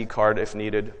an SD card if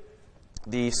needed.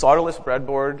 The solderless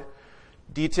breadboard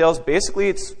details, basically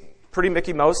it's pretty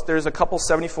Mickey Mouse. There's a couple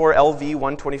 74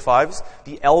 LV125s.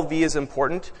 The LV is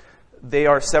important. They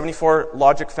are 74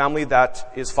 logic family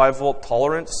that is 5-volt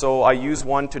tolerant. So I use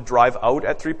one to drive out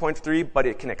at 3.3, but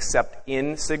it can accept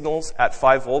in signals at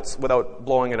 5 volts without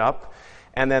blowing it up.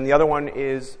 And then the other one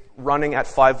is running at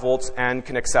 5 volts and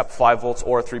can accept 5 volts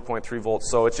or 3.3 volts.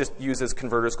 So it just uses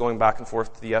converters going back and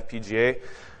forth to the FPGA.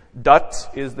 DUT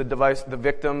is the device, the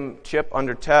victim chip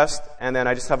under test. And then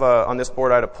I just have on this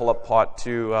board, I had a pull-up pot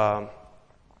to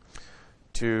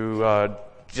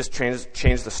just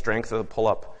change the strength of the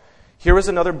pull-up. Here was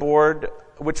another board,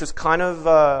 which was kind of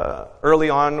early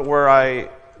on, where I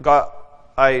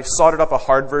soldered up a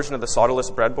hard version of the solderless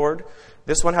breadboard.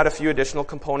 This one had a few additional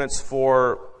components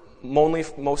for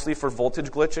mostly for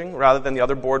voltage glitching, rather than the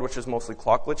other board, which is mostly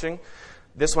clock glitching.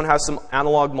 This one has some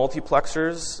analog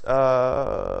multiplexers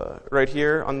right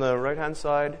here on the right-hand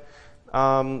side.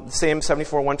 Same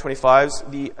 74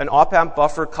 125s. An op-amp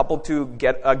buffer coupled to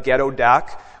a ghetto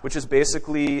DAC, which is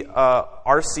basically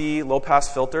RC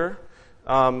low-pass filter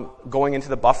going into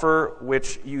the buffer,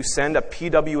 which you send a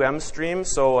PWM stream,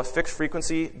 so a fixed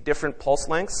frequency, different pulse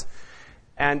lengths.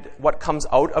 And what comes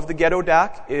out of the ghetto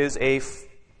DAC is a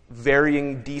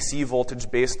varying DC voltage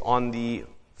based on the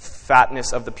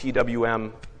fatness of the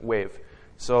PWM wave.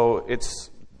 So it's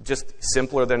just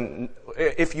simpler than,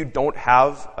 if you don't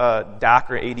have DAC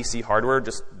or ADC hardware,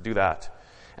 just do that.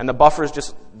 And the buffer is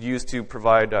just used to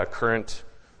provide current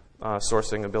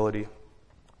sourcing ability.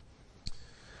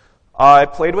 I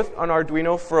played with an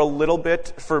Arduino for a little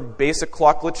bit for basic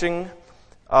clock glitching,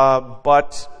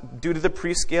 but due to the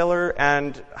prescaler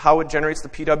and how it generates the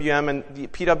PWM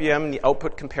and the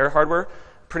output compare hardware,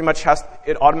 pretty much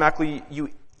it automatically, you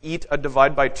eat a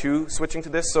divide by 2 switching to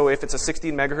this. So if it's a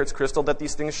 16 megahertz crystal that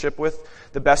these things ship with,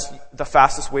 the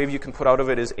fastest wave you can put out of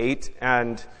it is 8,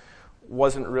 and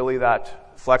wasn't really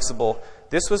that flexible.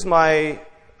 This was my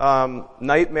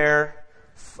nightmare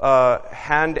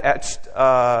hand-etched,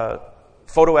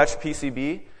 photo-etched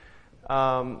PCB.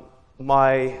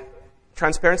 My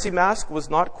transparency mask was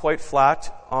not quite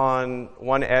flat on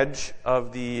one edge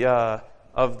of the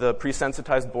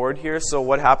pre-sensitized board here. So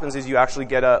what happens is you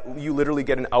literally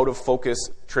get an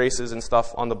out-of-focus traces and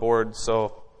stuff on the board.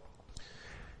 So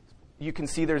you can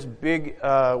see there's big,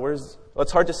 well,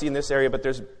 it's hard to see in this area, but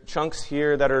there's chunks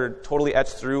here that are totally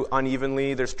etched through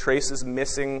unevenly. There's traces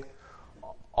missing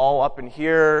all up in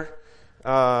here.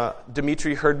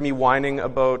 Dimitri heard me whining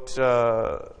about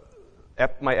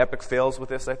my epic fails with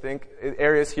this, I think.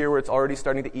 Areas here where it's already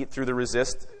starting to eat through the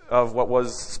resist of what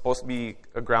was supposed to be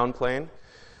a ground plane.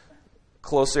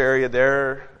 Closer area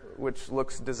there, which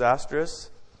looks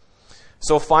disastrous.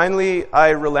 So finally, I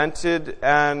relented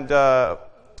and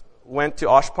went to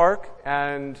Osh Park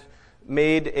and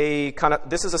made a kind of,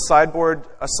 this is a sideboard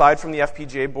aside from the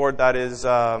FPGA board that is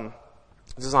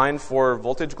designed for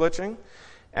voltage glitching.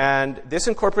 And this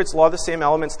incorporates a lot of the same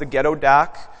elements, the ghetto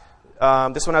DAC.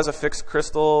 This one has a fixed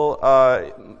crystal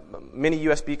mini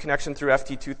USB connection through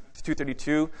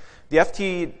FT232. The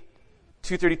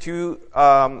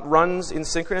FT232 runs in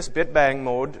synchronous bit bang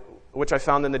mode, which I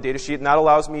found in the datasheet, and that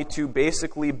allows me to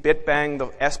basically bit bang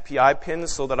the SPI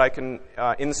pins so that I can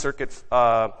in-circuit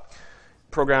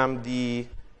program the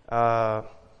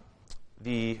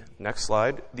next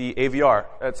slide, the AVR.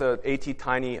 It's a AT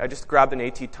Tiny. I just grabbed an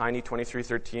AT Tiny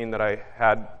 2313 that I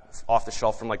had off the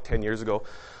shelf from like 10 years ago.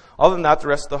 Other than that, the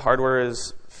rest of the hardware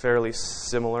is fairly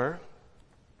similar.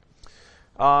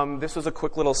 This was a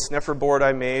quick little sniffer board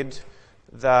I made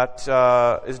that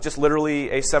is just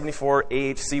literally a 74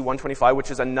 AHC 125,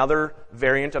 which is another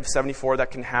variant of 74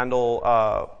 that can handle,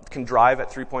 can drive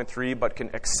at 3.3, but can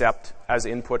accept as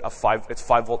input it's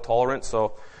 5 volt tolerant.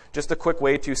 So just a quick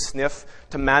way to sniff,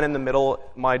 to man in the middle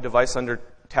my device under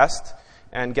test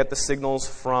and get the signals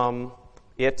from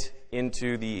it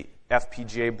into the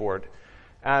FPGA board.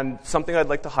 And something I'd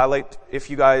like to highlight, if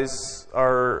you guys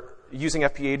are using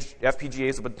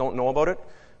FPGAs but don't know about it,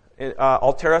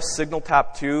 Altera Signal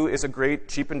Tap 2 is a great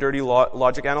cheap and dirty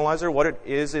logic analyzer. What it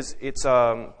is it's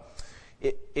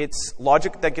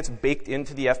logic that gets baked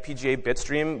into the FPGA bit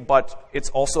stream, but it's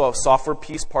also a software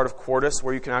piece, part of Quartus,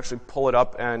 where you can actually pull it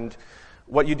up. And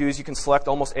what you do is you can select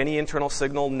almost any internal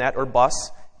signal, net or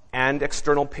bus, and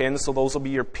external pins. So those will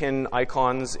be your pin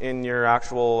icons in your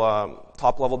actual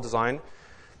top-level design,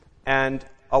 and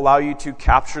allow you to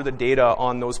capture the data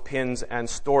on those pins and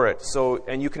store it. So,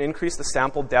 and you can increase the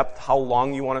sample depth, how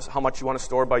much you want to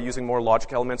store by using more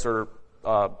logic elements or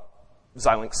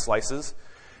Xilinx slices.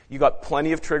 You got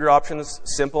plenty of trigger options,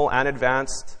 simple and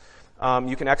advanced.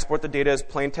 You can export the data as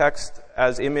plain text,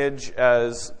 as image,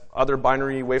 as other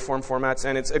binary waveform formats,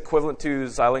 and it's equivalent to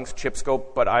Xilinx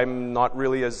chipscope, but I'm not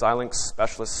really a Xilinx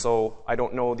specialist, so I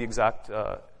don't know the exact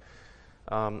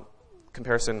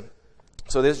comparison.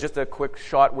 So this is just a quick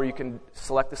shot where you can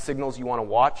select the signals you want to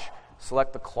watch,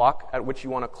 select the clock at which you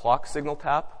want to clock signal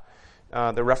tap,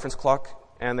 the reference clock,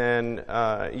 and then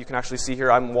you can actually see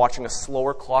here I'm watching a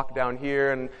slower clock down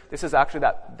here, and this is actually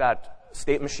that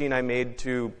state machine I made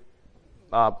to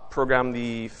program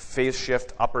the phase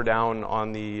shift up or down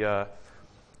on the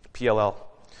PLL.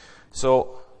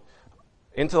 So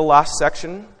into the last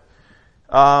section.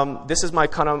 This is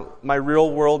my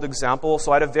real world example.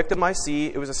 So I had a Victim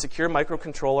IC. It was a secure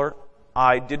microcontroller.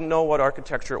 I didn't know what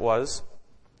architecture it was.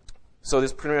 So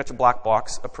this is pretty much a black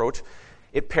box approach.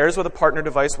 It pairs with a partner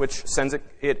device which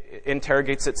it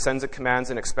interrogates it, sends it commands,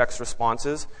 and expects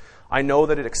responses. I know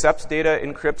that it accepts data,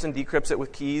 encrypts and decrypts it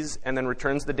with keys, and then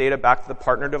returns the data back to the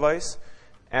partner device.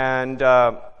 And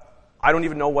I don't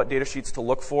even know what data sheets to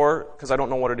look for because I don't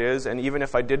know what it is. And even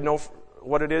if I did know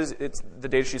what it is, the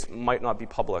data sheets might not be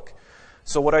public.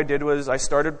 So what I did was I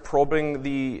started probing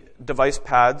the device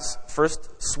pads. First,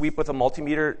 sweep with a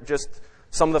multimeter. Just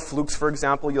some of the flukes, for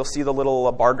example, you'll see the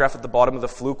little bar graph at the bottom of the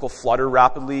fluke will flutter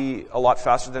rapidly, a lot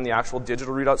faster than the actual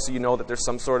digital readout, so you know that there's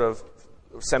some sort of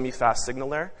semi-fast signal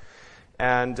there.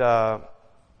 And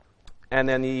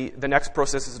then the next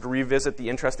process is to revisit the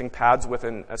interesting pads with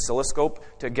an oscilloscope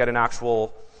to get an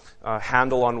actual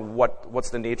handle on what's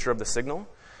the nature of the signal.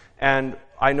 And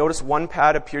I noticed one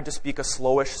pad appeared to speak a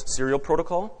slowish serial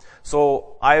protocol.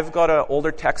 So I've got an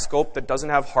older tech scope that doesn't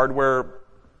have hardware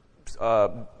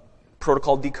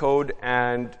protocol decode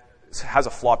and has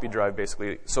a floppy drive,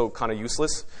 basically, so kind of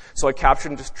useless. So I captured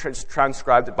and just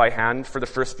transcribed it by hand for the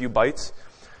first few bytes.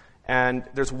 And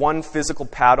there's one physical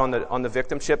pad on the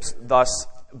victim chips, thus,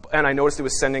 and I noticed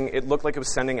it looked like it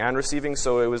was sending and receiving,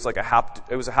 so it was like a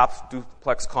half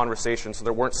duplex conversation, so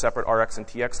there weren't separate RX and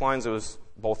TX lines, it was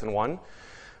both in one.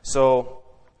 So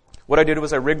what I did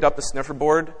was I rigged up the sniffer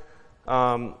board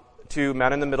to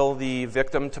man in the middle the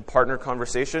victim to partner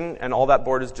conversation, and all that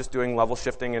board is just doing level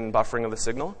shifting and buffering of the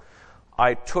signal.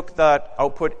 I took that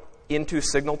output into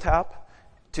signal tap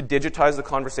to digitize the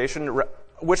conversation,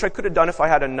 which I could have done if I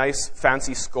had a nice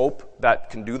fancy scope that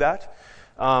can do that.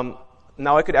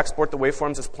 Now I could export the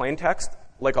waveforms as plain text,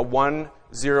 like a 1,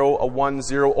 0, a 1,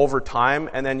 0 over time,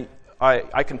 and then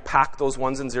I can pack those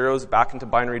ones and zeros back into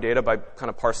binary data by kind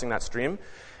of parsing that stream.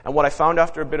 And what I found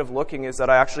after a bit of looking is that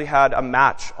I actually had a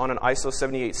match on an ISO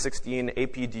 7816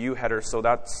 APDU header, so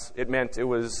it meant it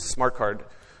was smart card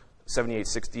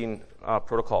 7816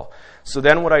 protocol. So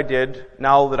then what I did,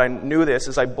 now that I knew this,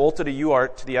 is I bolted a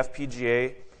UART to the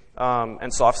FPGA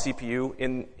and soft CPU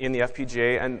in the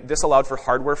FPGA, and this allowed for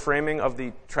hardware framing of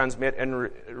the transmit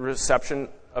and reception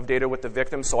of data with the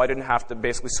victim, so I didn't have to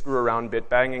basically screw around bit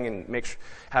banging and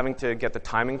having to get the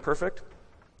timing perfect.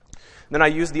 Then I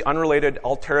used the unrelated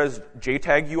Altera's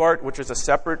JTAG UART, which is a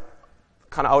separate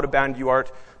kind of out-of-band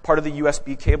UART, part of the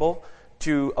USB cable,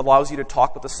 allows you to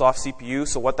talk with the soft CPU.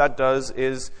 So what that does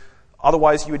is,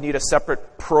 otherwise you would need a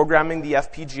separate programming the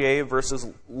FPGA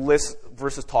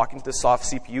versus talking to the soft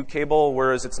CPU cable,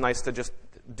 whereas it's nice to just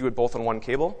do it both on one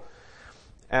cable.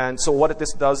 And so what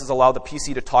this does is allow the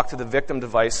PC to talk to the victim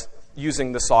device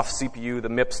using the soft CPU, the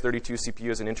MIPS 32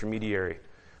 CPU as an intermediary.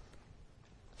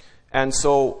 And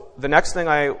so the next thing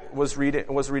I was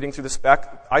reading through the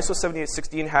spec, ISO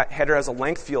 7816 header has a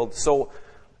length field. So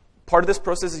part of this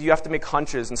process is you have to make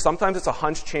hunches, and sometimes it's a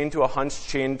hunch chain to a hunch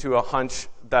chain to a hunch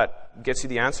that gets you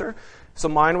the answer. So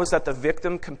mine was that the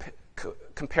victim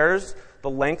compares the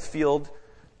length field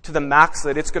to the max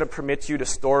that it's going to permit you to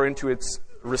store into its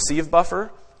receive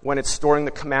buffer when it's storing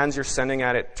the commands you're sending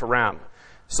at it to RAM.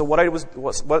 So what I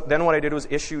did was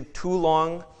issue 2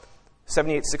 long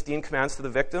 7816 commands to the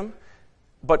victim,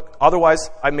 but otherwise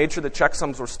I made sure the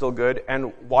checksums were still good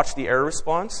and watched the error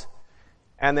response.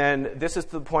 And then this is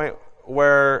to the point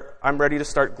where I'm ready to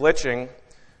start glitching.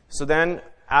 So then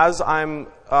as I'm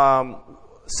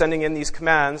sending in these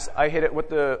commands, I hit it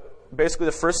with basically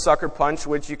the first sucker punch,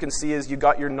 which you can see is you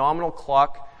got your nominal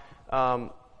clock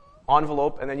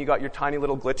envelope, and then you got your tiny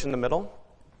little glitch in the middle.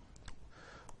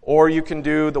 Or you can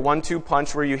do the 1-2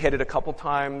 punch where you hit it a couple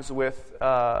times with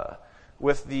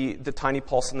the tiny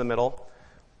pulse in the middle.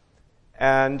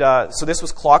 And so this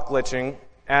was clock glitching.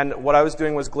 And what I was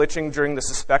doing was glitching during the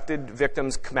suspected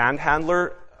victim's command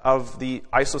handler of the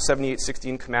ISO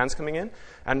 7816 commands coming in,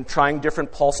 and trying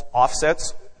different pulse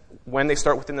offsets when they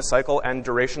start within the cycle and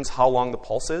durations, how long the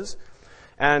pulse is.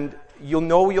 And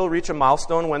you'll reach a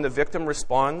milestone when the victim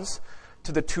responds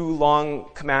to the 2 long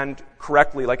command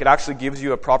correctly. Like, it actually gives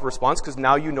you a proper response, because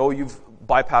now you know you've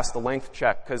bypassed the length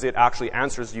check, because it actually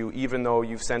answers you even though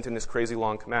you've sent in this crazy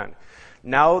long command.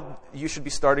 Now you should be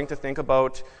starting to think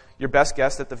about your best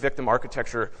guess at the victim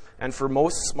architecture. And for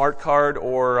most smart card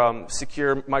or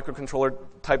secure microcontroller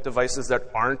type devices that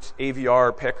aren't AVR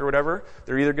or PIC or whatever,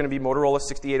 they're either going to be Motorola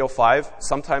 6805,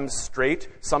 sometimes straight,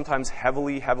 sometimes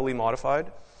heavily, heavily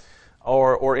modified,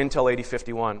 or Intel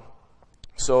 8051.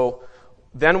 So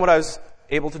then what I was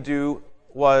able to do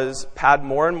was pad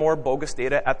more and more bogus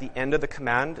data at the end of the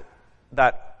command,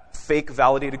 that fake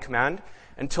validated command,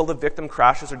 until the victim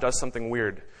crashes or does something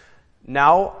weird.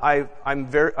 Now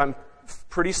I'm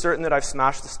pretty certain that I've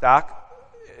smashed the stack,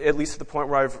 at least to the point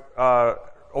where I've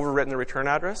overwritten the return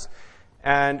address.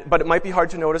 But it might be hard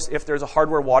to notice if there's a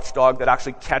hardware watchdog that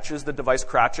actually catches the device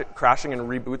crashing and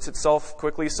reboots itself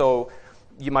quickly, so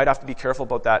you might have to be careful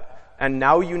about that. And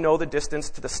now you know the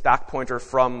distance to the stack pointer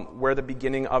from where the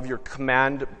beginning of your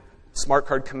command, smart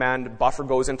card command buffer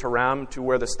goes into RAM to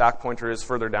where the stack pointer is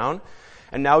further down.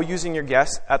 And now, using your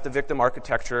guess at the victim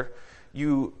architecture,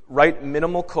 you write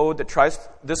minimal code that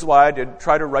this is what I did,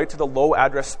 try to write to the low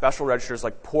address special registers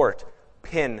like port,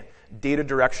 pin, data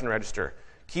direction register.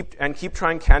 Keep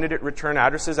trying candidate return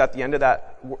addresses at the end of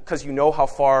that, because you know how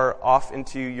far off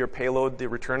into your payload the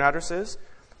return address is.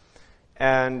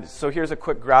 And so here's a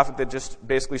quick graphic that just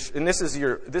basically, and this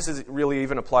is really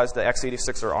even applies to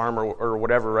x86 or ARM or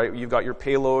whatever, right? You've got your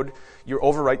payload, you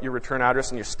overwrite your return address,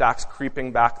 and your stack's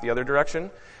creeping back the other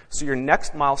direction. So your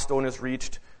next milestone is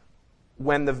reached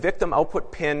when the victim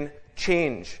output pin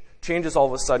changes all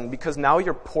of a sudden, because now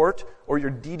your port or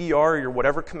your DDR or your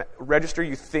whatever register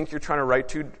you think you're trying to write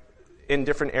to in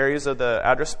different areas of the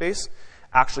address space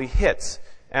actually hits.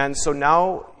 And so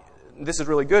now this is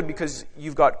really good, because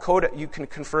you've got code, you can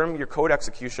confirm your code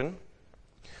execution,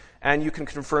 and you can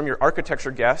confirm your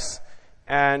architecture guess.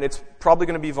 And it's probably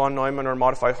going to be von Neumann or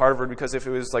modified Harvard, because if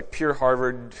it was like pure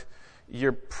Harvard,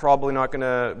 you're probably not going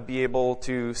to be able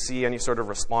to see any sort of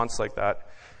response like that.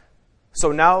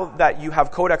 So now that you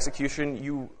have code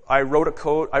execution, I wrote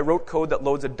code that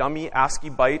loads a dummy ASCII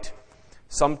byte,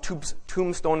 some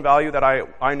tombstone value that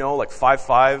I know, like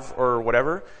 55 or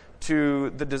whatever, to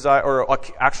the desired, or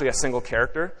actually a single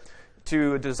character,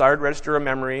 to a desired register of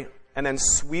memory, and then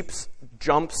sweeps,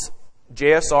 jumps,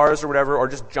 JSRs or whatever, or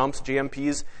just jumps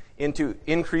JMPs into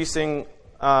increasing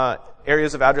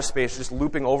areas of address space, just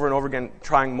looping over and over again,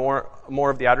 trying more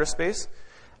of the address space.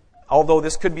 Although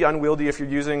this could be unwieldy if you're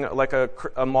using like a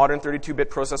modern 32-bit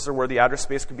processor where the address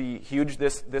space could be huge,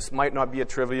 this might not be a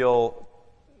trivial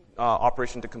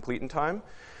operation to complete in time.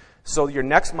 So your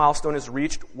next milestone is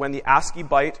reached when the ASCII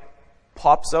byte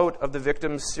pops out of the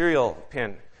victim's serial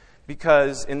pin.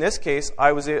 Because in this case,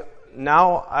 I was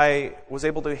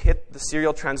able to hit the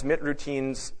serial transmit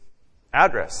routine's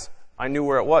address. I knew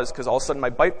where it was because all of a sudden my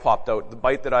byte popped out, the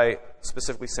byte that I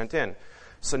specifically sent in.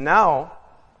 So now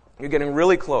you're getting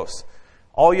really close.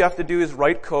 All you have to do is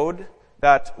write code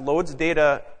that loads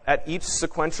data at each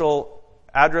sequential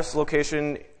address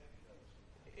location,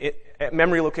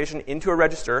 memory location into a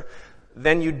register.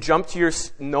 Then you jump to your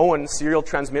known serial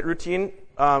transmit routine.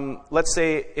 Let's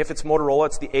say if it's Motorola,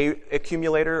 it's the A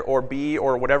accumulator or B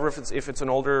or whatever if it's an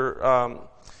older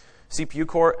CPU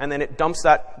core, and then it dumps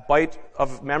that byte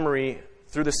of memory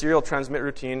through the serial transmit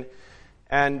routine.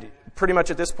 And pretty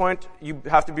much at this point, you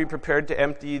have to be prepared to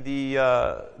empty the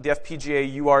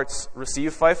FPGA UART's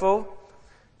receive FIFO,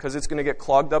 because it's going to get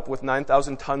clogged up with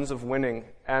 9,000 tons of winning.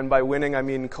 And by winning, I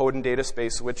mean code and data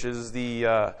space, which is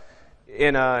the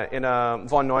in a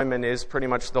von Neumann is pretty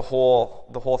much the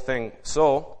whole thing.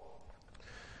 So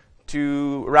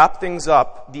to wrap things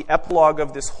up, the epilogue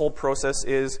of this whole process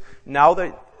is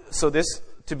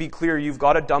to be clear, you've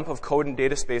got a dump of code and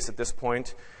data space at this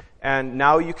point, and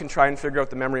now you can try and figure out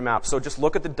the memory map. So just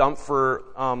look at the dump for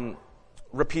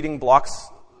repeating blocks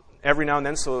every now and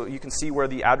then, so you can see where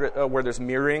where there's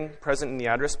mirroring present in the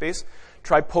address space.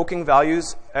 Try poking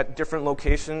values at different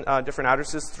different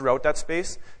addresses throughout that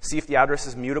space. See if the address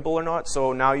is mutable or not.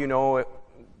 So now you know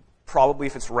probably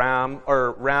if it's RAM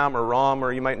or ROM,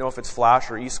 or you might know if it's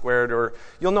flash or E squared, or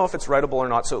you'll know if it's writable or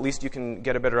not. So at least you can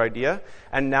get a better idea.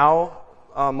 And now,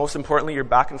 most importantly, you're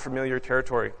back in familiar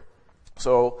territory.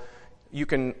 So you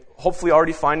can hopefully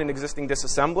already find an existing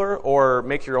disassembler or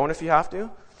make your own if you have to.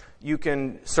 You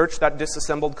can search that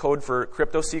disassembled code for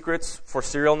crypto secrets, for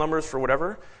serial numbers, for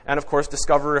whatever, and of course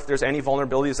discover if there's any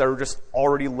vulnerabilities that are just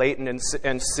already latent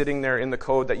and sitting there in the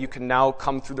code that you can now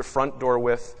come through the front door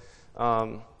with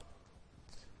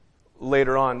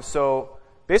later on. So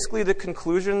basically the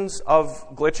conclusions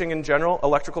of glitching in general,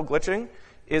 electrical glitching,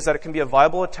 is that it can be a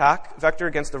viable attack vector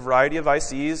against a variety of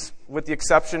ICs, with the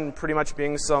exception pretty much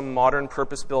being some modern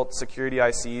purpose-built security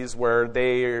ICs where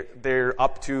they're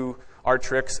up to our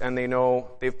tricks and they know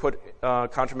they've put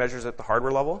countermeasures at the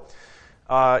hardware level.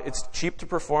 It's cheap to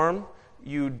perform.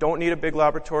 You don't need a big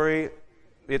laboratory.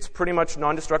 It's pretty much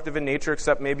non-destructive in nature,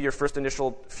 except maybe your first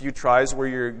initial few tries where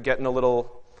you're getting a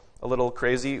little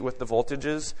crazy with the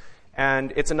voltages.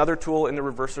 And it's another tool in the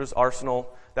reverser's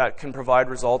arsenal that can provide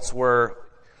results where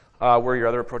your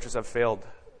other approaches have failed.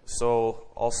 So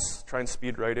I'll try and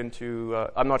speed right into,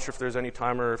 I'm not sure if there's any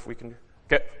timer, if we can,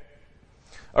 okay.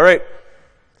 All right.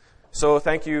 So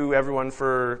thank you everyone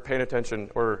for paying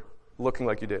attention, or looking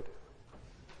like you did.